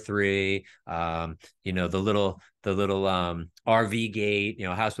 4-3, the little RV gate,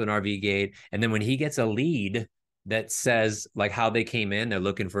 house with an RV gate. And then when he gets a lead that says like how they came in, they're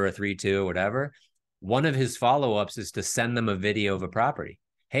looking for a 3-2 or whatever, one of his follow-ups is to send them a video of a property.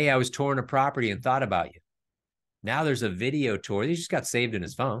 Hey, I was touring a property and thought about you. Now there's a video tour. He just got saved in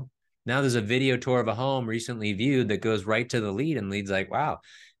his phone. Now there's a video tour of a home recently viewed that goes right to the lead, and lead's like, wow.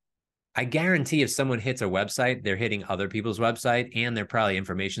 I guarantee if someone hits a website, they're hitting other people's website, and their probably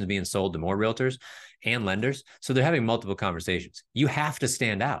information is being sold to more realtors and lenders. So they're having multiple conversations. You have to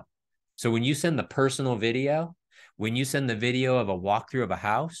stand out. So when you send the personal video, when you send the video of a walkthrough of a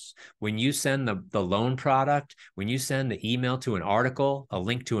house, when you send the loan product, when you send the email to an article, a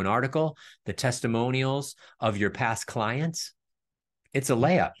link to an article, the testimonials of your past clients, it's a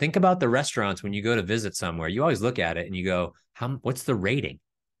layup. Think about the restaurants when you go to visit somewhere. You always look at it and you go, what's the rating?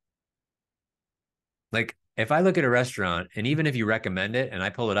 Like if I look at a restaurant and even if you recommend it and I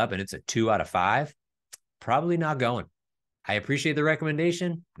pull it up and it's a 2 out of 5, probably not going. I appreciate the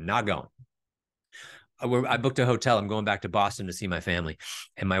recommendation, not going. I booked a hotel. I'm going back to Boston to see my family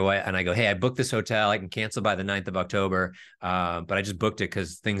and my wife. And I go, hey, I booked this hotel. I can cancel by the 9th of October. But I just booked it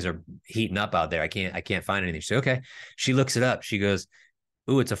because things are heating up out there. I can't find anything. She said, okay. She looks it up. She goes,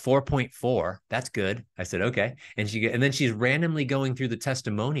 ooh, it's a 4.4. That's good. I said, okay. And then she's randomly going through the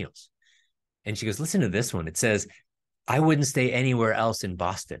testimonials. And she goes, listen to this one. It says, I wouldn't stay anywhere else in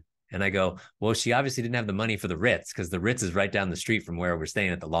Boston. And I go, well, she obviously didn't have the money for the Ritz because the Ritz is right down the street from where we're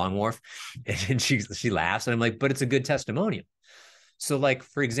staying at the Long Wharf. And she laughs. And I'm like, but it's a good testimonial. So like,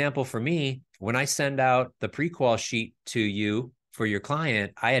 for example, for me, when I send out the pre-qual sheet to you for your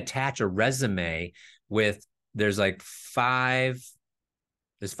client, I attach a resume with, there's 5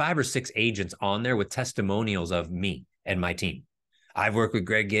 or 6 agents on there with testimonials of me and my team. I've worked with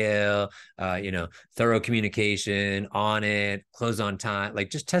Greg Gale, thorough communication, on it, close on time, like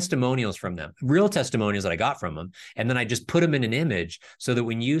just testimonials from them, real testimonials that I got from them. And then I just put them in an image so that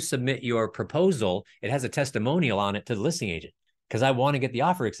when you submit your proposal, it has a testimonial on it to the listing agent because I want to get the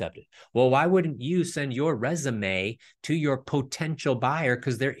offer accepted. Well, why wouldn't you send your resume to your potential buyer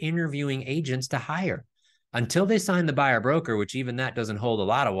because they're interviewing agents to hire? Until they sign the buyer broker, which even that doesn't hold a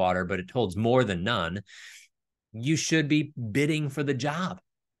lot of water, but it holds more than none, you should be bidding for the job.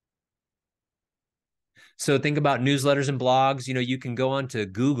 So think about newsletters and blogs. You can go onto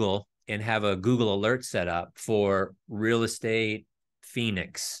Google and have a Google alert set up for real estate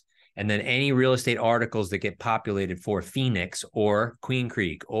Phoenix. And then any real estate articles that get populated for Phoenix or Queen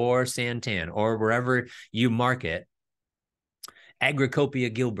Creek or Santan or wherever you market,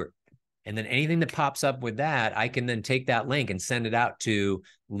 Agricopia Gilbert. And then anything that pops up with that, I can then take that link and send it out to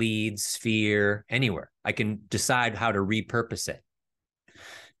Leads, Sphere, anywhere. I can decide how to repurpose it.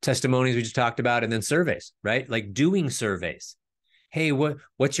 Testimonies we just talked about, and then surveys, right? Like doing surveys. Hey,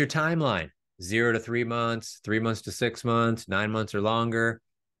 what's your timeline? 0 to 3 months, 3 months to 6 months, 9 months or longer.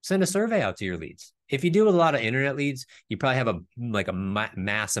 Send a survey out to your leads. If you do a lot of internet leads, you probably have a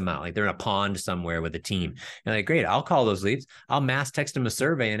mass amount, like they're in a pond somewhere with a team. And like, great, I'll call those leads. I'll mass text them a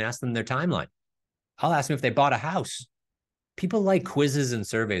survey and ask them their timeline. I'll ask them if they bought a house. people like quizzes and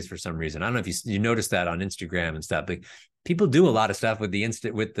surveys for some reason. I don't know if you noticed that on Instagram and stuff, but people do a lot of stuff with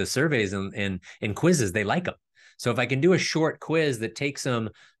the surveys and quizzes. They like them. So if I can do a short quiz that takes them,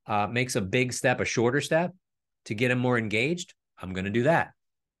 makes a big step, a shorter step to get them more engaged, I'm going to do that.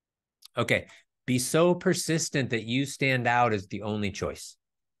 Okay. Be so persistent that you stand out as the only choice.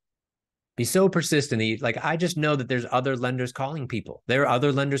 Be so persistent that you, like, I just know that there's other lenders calling people. There are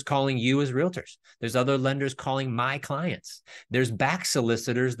other lenders calling you as realtors. There's other lenders calling my clients. There's back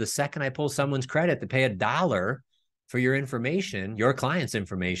solicitors. The second I pull someone's credit to pay $1 for your information, your client's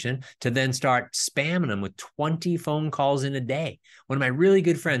information, to then start spamming them with 20 phone calls in a day. One of my really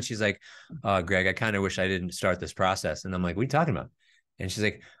good friends, she's like, Greg, I kind of wish I didn't start this process. And I'm like, what are you talking about? And she's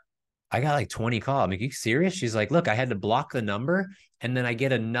like, I got like 20 calls. I'm like, are you serious? She's like, look, I had to block the number. And then I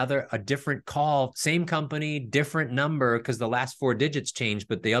get a different call, same company, different number, because the last 4 digits changed,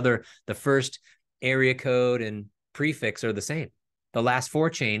 but the first area code and prefix are the same. The last 4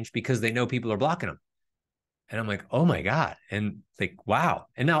 changed because they know people are blocking them. And I'm like, oh my God. And like, wow.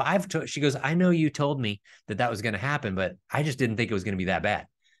 And now she goes, I know you told me that was going to happen, but I just didn't think it was going to be that bad.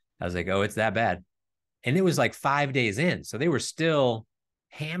 I was like, oh, it's that bad. And it was like 5 days in. So they were still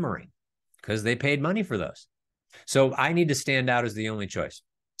hammering because they paid money for those. So I need to stand out as the only choice.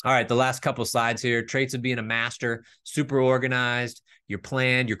 All right, the last couple slides here. Traits of being a master: super organized, you're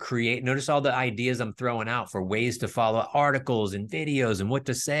planned, you're creative. Notice all the ideas I'm throwing out for ways to follow articles and videos and what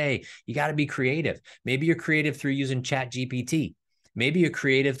to say. You got to be creative. Maybe you're creative through using Chat GPT. Maybe you're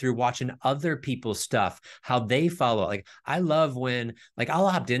creative through watching other people's stuff, how they follow. Like, I love when, like, I'll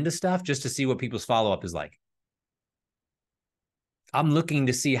opt into stuff just to see what people's follow-up is like. I'm looking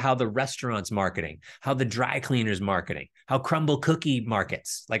to see how the restaurant's marketing, how the dry cleaner's marketing, how Crumble Cookie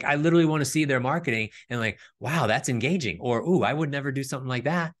markets. Like, I literally want to see their marketing and like, wow, that's engaging. Or, ooh, I would never do something like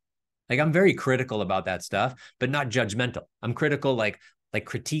that. Like, I'm very critical about that stuff, but not judgmental. I'm critical, like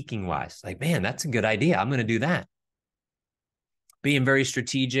critiquing wise. Like, man, that's a good idea. I'm going to do that. Being very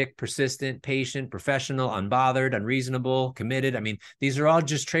strategic, persistent, patient, professional, unbothered, unreasonable, committed. I mean, these are all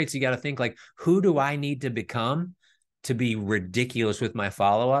just traits you got to think, like, who do I need to become to be ridiculous with my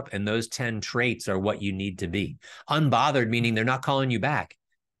follow-up? And those 10 traits are what you need to be. Unbothered, meaning they're not calling you back.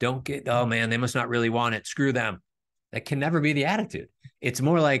 Don't get, oh man, they must not really want it. Screw them. That can never be the attitude. It's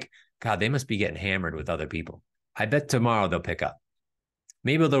more like, God, they must be getting hammered with other people. I bet tomorrow they'll pick up.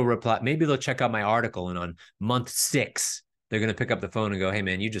 Maybe they'll reply. Maybe they'll check out my article, and on month 6, they're going to pick up the phone and go, hey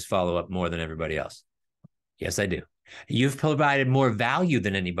man, you just follow up more than everybody else. Yes, I do. You've provided more value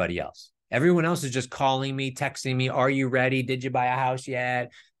than anybody else. Everyone else is just calling me, texting me. Are you ready? Did you buy a house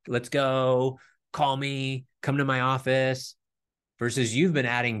yet? Let's go. Call me. Come to my office. Versus you've been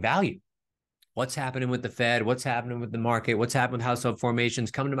adding value. What's happening with the Fed? What's happening with the market? What's happening with household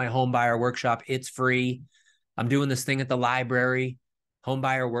formations? Come to my home buyer workshop. It's free. I'm doing this thing at the library. Home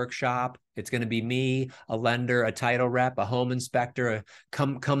buyer workshop. It's going to be me, a lender, a title rep, a home inspector.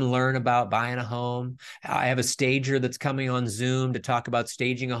 Come learn about buying a home. I have a stager that's coming on Zoom to talk about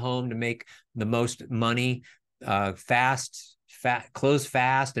staging a home to make the most money, close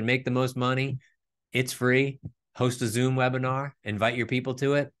fast and make the most money. It's free. Host a Zoom webinar, invite your people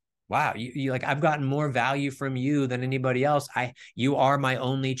to it. Wow. You like, I've gotten more value from you than anybody else. You are my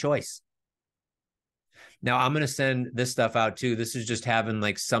only choice. Now I'm going to send this stuff out too. This is just having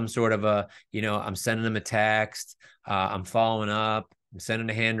like some sort of a, I'm sending them a text. I'm following up. I'm sending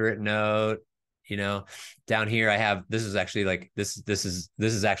a handwritten note. Down here I have, this is actually like, this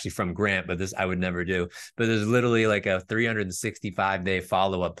is actually from Grant, but this I would never do. But there's literally like a 365-day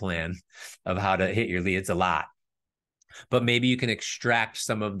follow-up plan of how to hit your lead. It's a lot. But maybe you can extract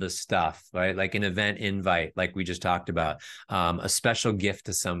some of the stuff, right? Like an event invite, like we just talked about, a special gift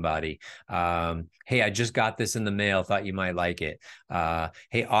to somebody. Hey, I just got this in the mail. Thought you might like it.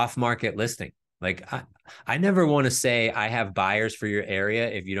 Hey, off-market listing. Like I never want to say I have buyers for your area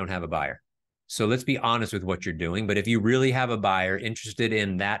if you don't have a buyer. So let's be honest with what you're doing. But if you really have a buyer interested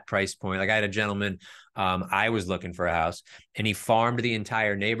in that price point, like I had a gentleman, I was looking for a house and he farmed the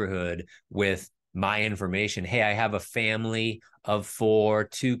entire neighborhood with my information. Hey, I have a family of 4,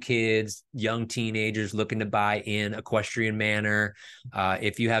 2 kids, young teenagers looking to buy in Equestrian Manor.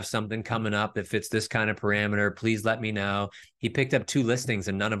 If you have something coming up that fits this kind of parameter, please let me know. He picked up 2 listings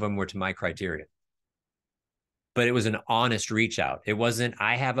and none of them were to my criteria. But it was an honest reach out. It wasn't,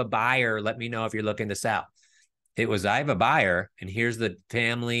 I have a buyer, let me know if you're looking to sell. It was, I have a buyer and here's the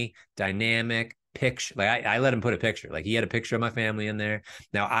family dynamic picture. Like I let him put a picture. Like he had a picture of my family in there.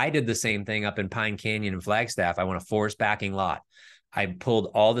 Now I did the same thing up in Pine Canyon and Flagstaff. I want a forest backing lot. I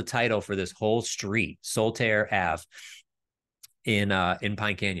pulled all the title for this whole street, Solitaire Ave in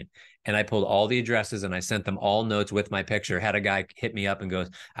Pine Canyon. And I pulled all the addresses and I sent them all notes with my picture. Had a guy hit me up and goes,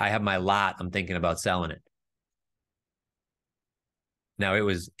 I have my lot. I'm thinking about selling it. Now it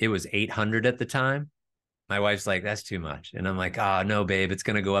was 800 at the time. My wife's like, that's too much. And I'm like, oh no, babe, it's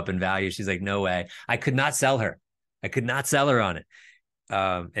gonna go up in value. She's like, no way. I could not sell her. I could not sell her on it.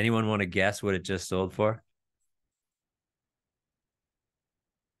 Anyone want to guess what it just sold for?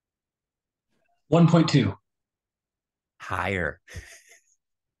 1.2. Higher.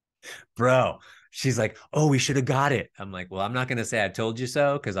 Bro. She's like, oh, we should have got it. I'm like, well, I'm not gonna say I told you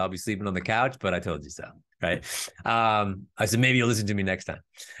so because I'll be sleeping on the couch, but I told you so. Right. I said maybe you'll listen to me next time.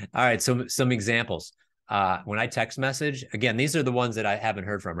 All right. So some examples. When I text message, again, these are the ones that I haven't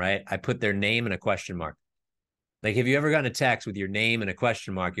heard from, right? I put their name and a question mark. Like, have you ever gotten a text with your name and a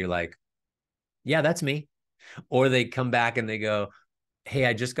question mark? You're like, yeah, that's me. Or they come back and they go, hey,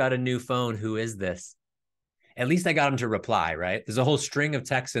 I just got a new phone. Who is this? At least I got them to reply, right? There's a whole string of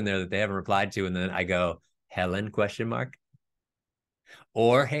texts in there that they haven't replied to. And then I go, Helen, question mark.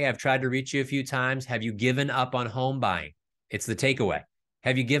 Or, hey, I've tried to reach you a few times. Have you given up on home buying? It's the takeaway.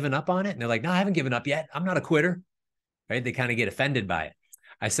 Have you given up on it? And they're like, no, I haven't given up yet. I'm not a quitter, right? They kind of get offended by it.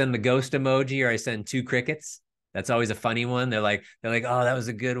 I send the ghost emoji or I send two crickets. That's always a funny one. They're like, oh, that was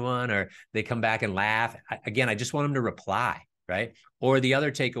a good one. Or they come back and laugh. Again, I just want them to reply, right? Or the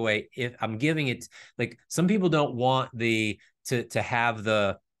other takeaway, if I'm giving it, like some people don't want to have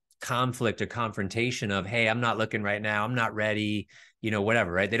the conflict or confrontation of, hey, I'm not looking right now. I'm not ready,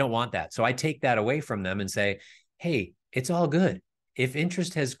 whatever, right? They don't want that. So I take that away from them and say, hey, it's all good. If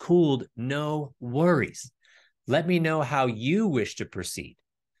interest has cooled, no worries. Let me know how you wish to proceed.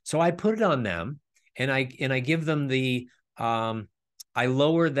 So I put it on them and I give them I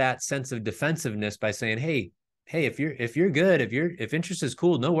lower that sense of defensiveness by saying, hey, if you're good, if interest is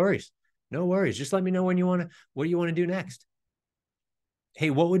cool, no worries. No worries. Just let me know what do you want to do next?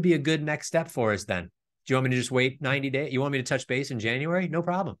 Hey, what would be a good next step for us then? Do you want me to just wait 90 days? You want me to touch base in January? No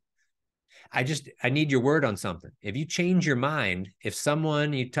problem. I need your word on something. If you change your mind, if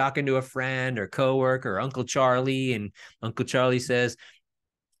you're talking to a friend or coworker or Uncle Charlie, and Uncle Charlie says,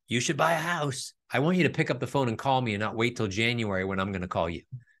 you should buy a house, I want you to pick up the phone and call me and not wait till January when I'm going to call you.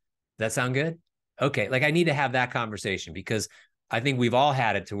 Does that sound good? Okay. Like I need to have that conversation because I think we've all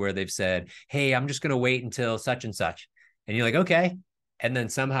had it to where they've said, hey, I'm just going to wait until such and such. And you're like, okay. And then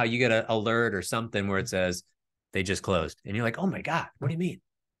somehow you get an alert or something where it says they just closed. And you're like, oh my God, what do you mean?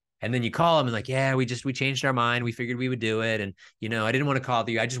 And then you call them and like, yeah, we changed our mind. We figured we would do it. And, I didn't want to call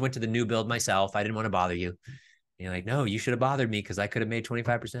you. I just went to the new build myself. I didn't want to bother you. And you're like, no, you should have bothered me because I could have made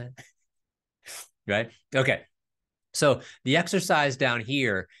 25%. Right. Okay. So the exercise down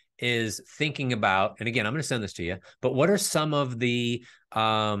here is thinking about, and again, I'm going to send this to you, but what are some of the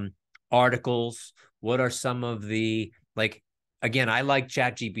articles? What are some of the, like, again, I like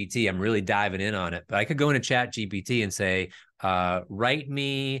Chat GPT. I'm really diving in on it, but I could go into Chat GPT and say, write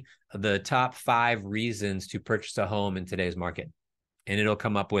me the top 5 reasons to purchase a home in today's market. And it'll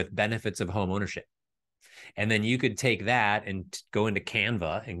come up with benefits of home ownership. And then you could take that and go into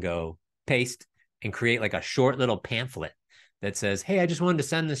Canva and go paste and create like a short little pamphlet that says, hey, I just wanted to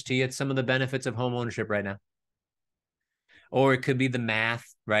send this to you. It's some of the benefits of home ownership right now. Or it could be the math,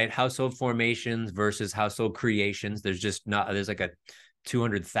 right? Household formations versus household creations. There's like a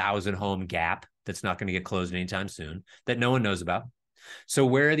 200,000 home gap that's not going to get closed anytime soon that no one knows about. So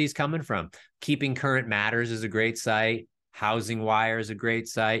where are these coming from? Keeping Current Matters is a great site. Housing Wire is a great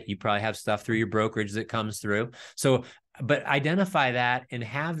site. You probably have stuff through your brokerage that comes through. So, but identify that and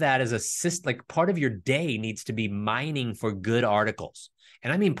have that as like part of your day needs to be mining for good articles.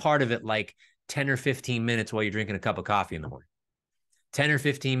 And I mean, part of it like 10 or 15 minutes while you're drinking a cup of coffee in the morning. 10 or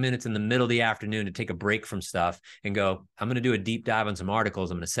 15 minutes in the middle of the afternoon to take a break from stuff and go, I'm going to do a deep dive on some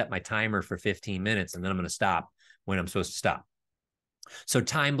articles. I'm going to set my timer for 15 minutes and then I'm going to stop when I'm supposed to stop. So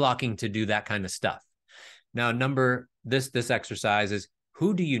time blocking to do that kind of stuff. Now, this exercise is,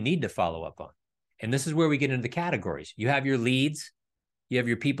 who do you need to follow up on? And this is where we get into the categories. You have your leads, you have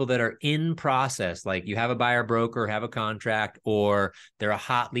your people that are in process, like you have a buyer broker, have a contract, or they're a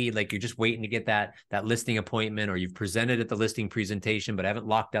hot lead, like you're just waiting to get that listing appointment, or you've presented at the listing presentation, but haven't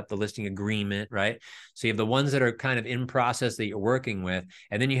locked up the listing agreement, right? So you have the ones that are kind of in process that you're working with,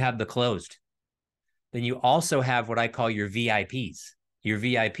 and then you have the closed. Then you also have what I call your VIPs. Your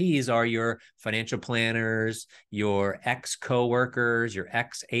VIPs are your financial planners, your ex-coworkers, your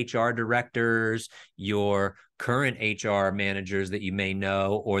ex-HR directors, your current HR managers that you may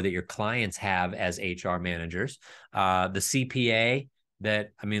know or that your clients have as HR managers. The CPA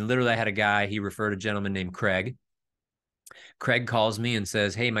literally I had a guy, he referred a gentleman named Craig. Craig calls me and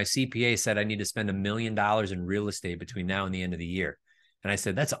says, hey, my CPA said I need to spend $1 million in real estate between now and the end of the year. And I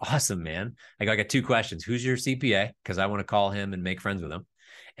said, that's awesome, man. I got 2 questions. Who's your CPA? Because I want to call him and make friends with him.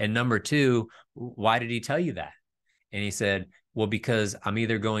 And number two, why did he tell you that? And he said, well, because I'm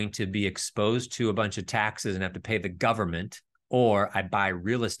either going to be exposed to a bunch of taxes and have to pay the government, or I buy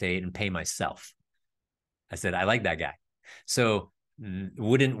real estate and pay myself. I said, I like that guy. So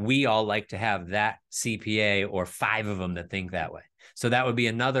wouldn't we all like to have that CPA or 5 of them that think that way? So that would be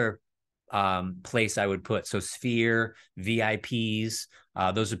another place I would put. So Sphere, VIPs,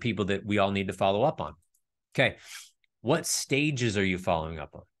 those are people that we all need to follow up on. Okay. What stages are you following up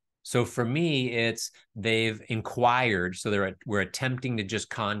on? So for me, it's they've inquired. So we're attempting to just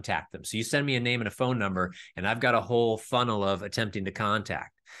contact them. So you send me a name and a phone number, and I've got a whole funnel of attempting to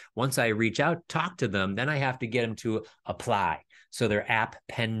contact. Once I reach out, talk to them, then I have to get them to apply. So their app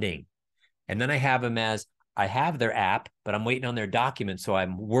pending. And then I have them as I have their app, but I'm waiting on their documents. So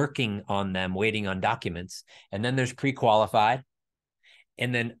I'm working on them, waiting on documents. And then there's pre-qualified.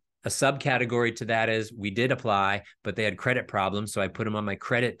 And then a subcategory to that is we did apply, but they had credit problems. So I put them on my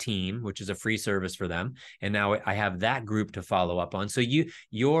credit team, which is a free service for them. And now I have that group to follow up on. So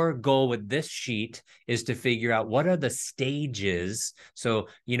your goal with this sheet is to figure out what are the stages. So,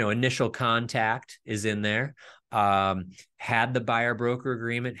 initial contact is in there. Had the buyer broker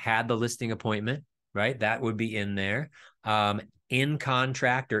agreement, had the listing appointment, right? That would be in there. In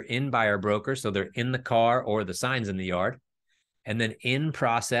contract or in buyer broker. So they're in the car or the sign's in the yard. And then in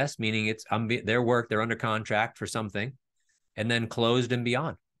process, meaning it's their work, they're under contract for something, and then closed and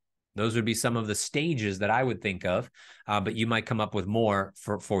beyond. Those would be some of the stages that I would think of, but you might come up with more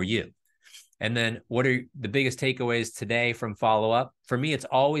for you. And then what are the biggest takeaways today from follow-up? For me, it's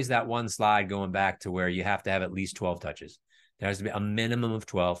always that one slide going back to where you have to have at least 12 touches. There has to be a minimum of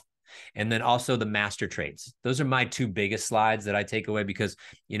 12. And then also the master traits. Those are my 2 biggest slides that I take away because,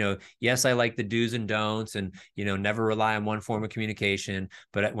 yes, I like the do's and don'ts and, never rely on one form of communication.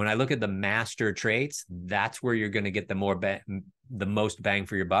 But when I look at the master traits, that's where you're going to get the most bang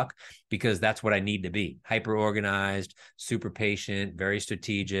for your buck, because that's what I need to be. Hyper organized, super patient, very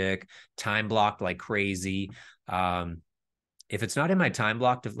strategic, time blocked like crazy. If it's not in my time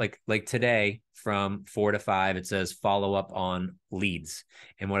block, like today from 4 to 5, it says follow up on leads.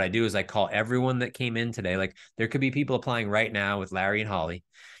 And what I do is I call everyone that came in today. Like there could be people applying right now with Larry and Holly,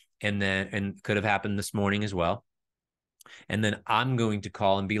 and could have happened this morning as well. And then I'm going to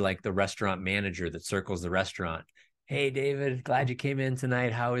call and be like the restaurant manager that circles the restaurant. Hey, David, glad you came in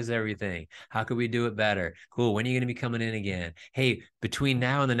tonight. How is everything? How could we do it better? Cool. When are you going to be coming in again? Hey, between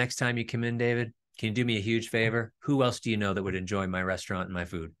now and the next time you come in, David, can you do me a huge favor? Who else do you know that would enjoy my restaurant and my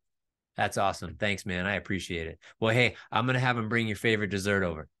food? That's awesome. Thanks, man. I appreciate it. Well, hey, I'm going to have them bring your favorite dessert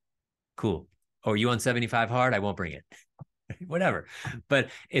over. Cool. Oh, you on 75 hard? I won't bring it. Whatever. But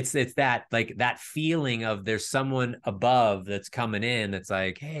it's that, like that feeling of there's someone above that's coming in that's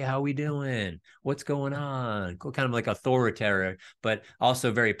like, hey, how we doing? What's going on? Kind of like authoritarian, but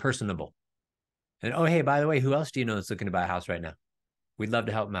also very personable. And oh, hey, by the way, who else do you know that's looking to buy a house right now? We'd love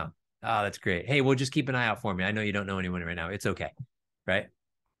to help them out. Oh, that's great. Hey, we'll just keep an eye out for me. I know you don't know anyone right now. It's okay. Right.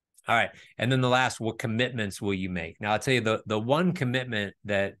 All right. And then the last, what commitments will you make? Now I'll tell you the one commitment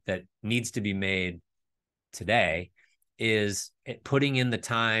that needs to be made today is putting in the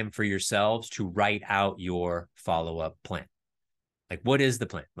time for yourselves to write out your follow-up plan. Like, what is the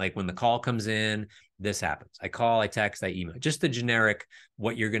plan? Like when the call comes in, this happens. I call, I text, I email, just the generic,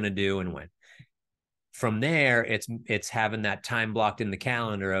 what you're going to do and when. From there, it's having that time blocked in the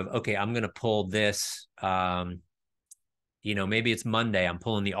calendar of, okay, I'm going to pull this, maybe it's Monday, I'm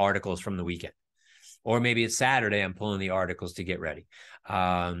pulling the articles from the weekend, or maybe it's Saturday, I'm pulling the articles to get ready.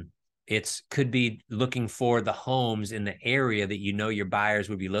 It could be looking for the homes in the area that your buyers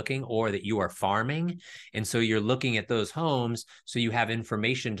would be looking, or that you are farming. And so you're looking at those homes so you have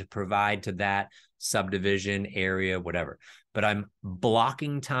information to provide to that subdivision area, whatever. But I'm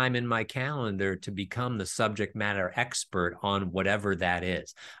blocking time in my calendar to become the subject matter expert on whatever that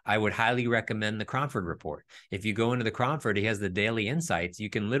is. I would highly recommend the Cromford report. If you go into the Cromford, he has the daily insights. You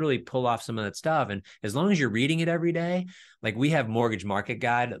can literally pull off some of that stuff. And as long as you're reading it every day, like we have Mortgage Market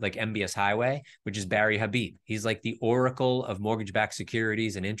Guide, like MBS Highway, which is Barry Habib. He's like the oracle of mortgage-backed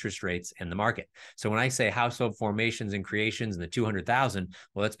securities and interest rates in the market. So when I say household formations and creations and the 200,000,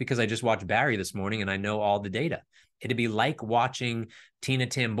 well, that's because I just watched Barry this morning and I know all the data. It'd be like watching Tina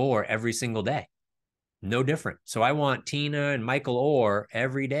Tambor every single day. No different. So I want Tina and Michael Orr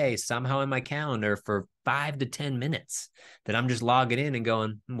every day somehow in my calendar for 5 to 10 minutes that I'm just logging in and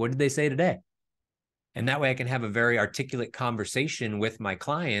going, what did they say today? And that way I can have a very articulate conversation with my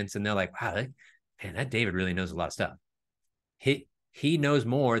clients. And they're like, wow, man, that David really knows a lot of stuff. he knows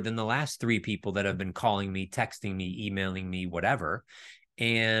more than the last 3 people that have been calling me, texting me, emailing me, whatever.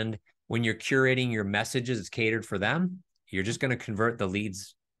 And when you're curating your messages, it's catered for them. You're just going to convert the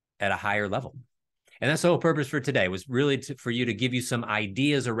leads at a higher level. And that's the whole purpose for today, was really for you to give you some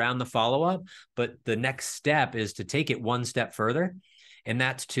ideas around the follow-up. But the next step is to take it one step further. And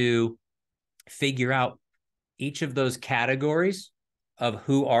that's to figure out each of those categories of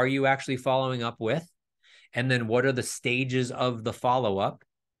who are you actually following up with? And then what are the stages of the follow-up?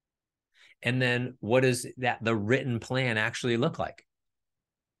 And then what does the written plan actually look like?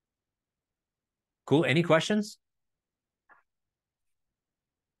 Cool. Any questions?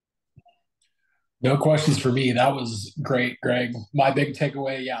 No questions for me. That was great, Greg. My big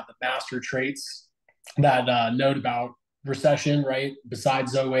takeaway, yeah, the master traits, that note about recession, right?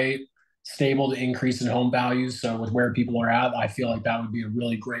 Besides '08, stable to increase in home values. So with where people are at, I feel like that would be a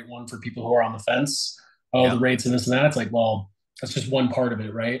really great one for people who are on the fence. Oh, the Yep. rates and this and that. It's like, well, that's just one part of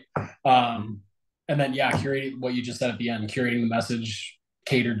it, right? And then yeah, curating what you just said at the end, curating the message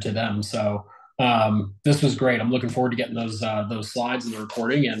catered to them. So this was great. I'm looking forward to getting those slides and the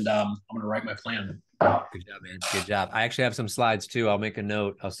recording, and I'm going to write my plan. Good job, man. Good job. I actually have some slides too. I'll make a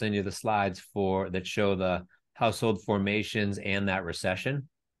note. I'll send you the slides that show the household formations and that recession.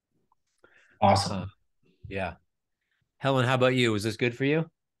 Awesome. Yeah. Helen, how about you? Was this good for you?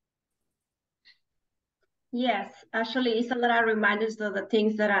 Yes, actually, it's a lot of reminders of the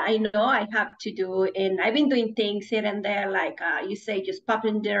things that I know I have to do. And I've been doing things here and there, like you say, just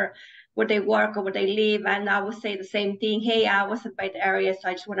popping there where they work or where they live. And I would say the same thing. Hey, I was in the area, so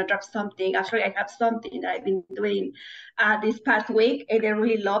I just want to drop something. Actually, I have something that I've been doing this past week, and I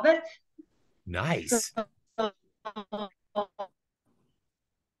really love it. Nice. So,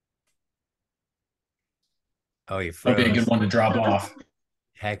 oh, you froze. That'd be a good one to drop off.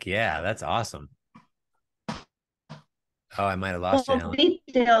 Heck yeah, that's awesome. Oh, I might have lost you, Helen.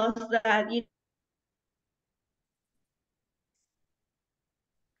 Details that you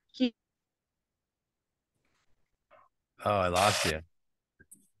Oh, I lost you.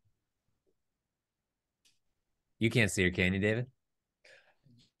 You can't see her, can you, David?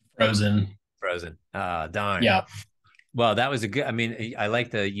 Frozen. Frozen. Oh, darn. Yeah. Well, that was a good, I mean, I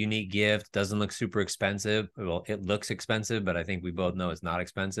like the unique gift. Doesn't look super expensive. Well, it looks expensive, but I think we both know it's not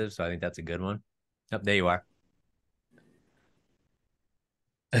expensive. So I think that's a good one. Oh, there you are.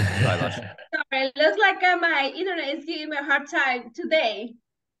 Sorry, it looks like my internet is giving me a hard time today.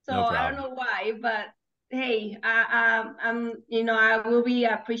 So No I don't know why, but hey, I will be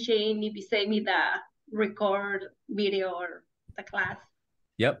appreciating if you send me the record video or the class.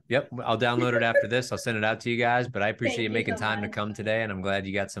 Yep. I'll download it after this. I'll send it out to you guys, but I appreciate you Thank you making so time to much. come today, and I'm glad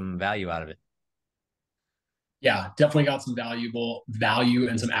you got some value out of it. Yeah, definitely got some value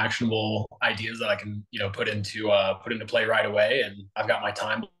and some actionable ideas that I can, put into play right away. And I've got my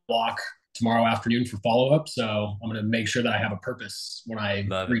time block tomorrow afternoon for follow-up. So I'm going to make sure that I have a purpose when I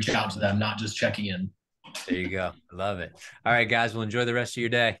reach out to them, not just checking in. There you go. Love it. All right, guys. Well, enjoy the rest of your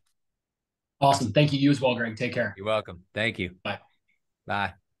day. Awesome. Thank you. You as well, Greg. Take care. You're welcome. Thank you. Bye.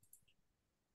 Bye.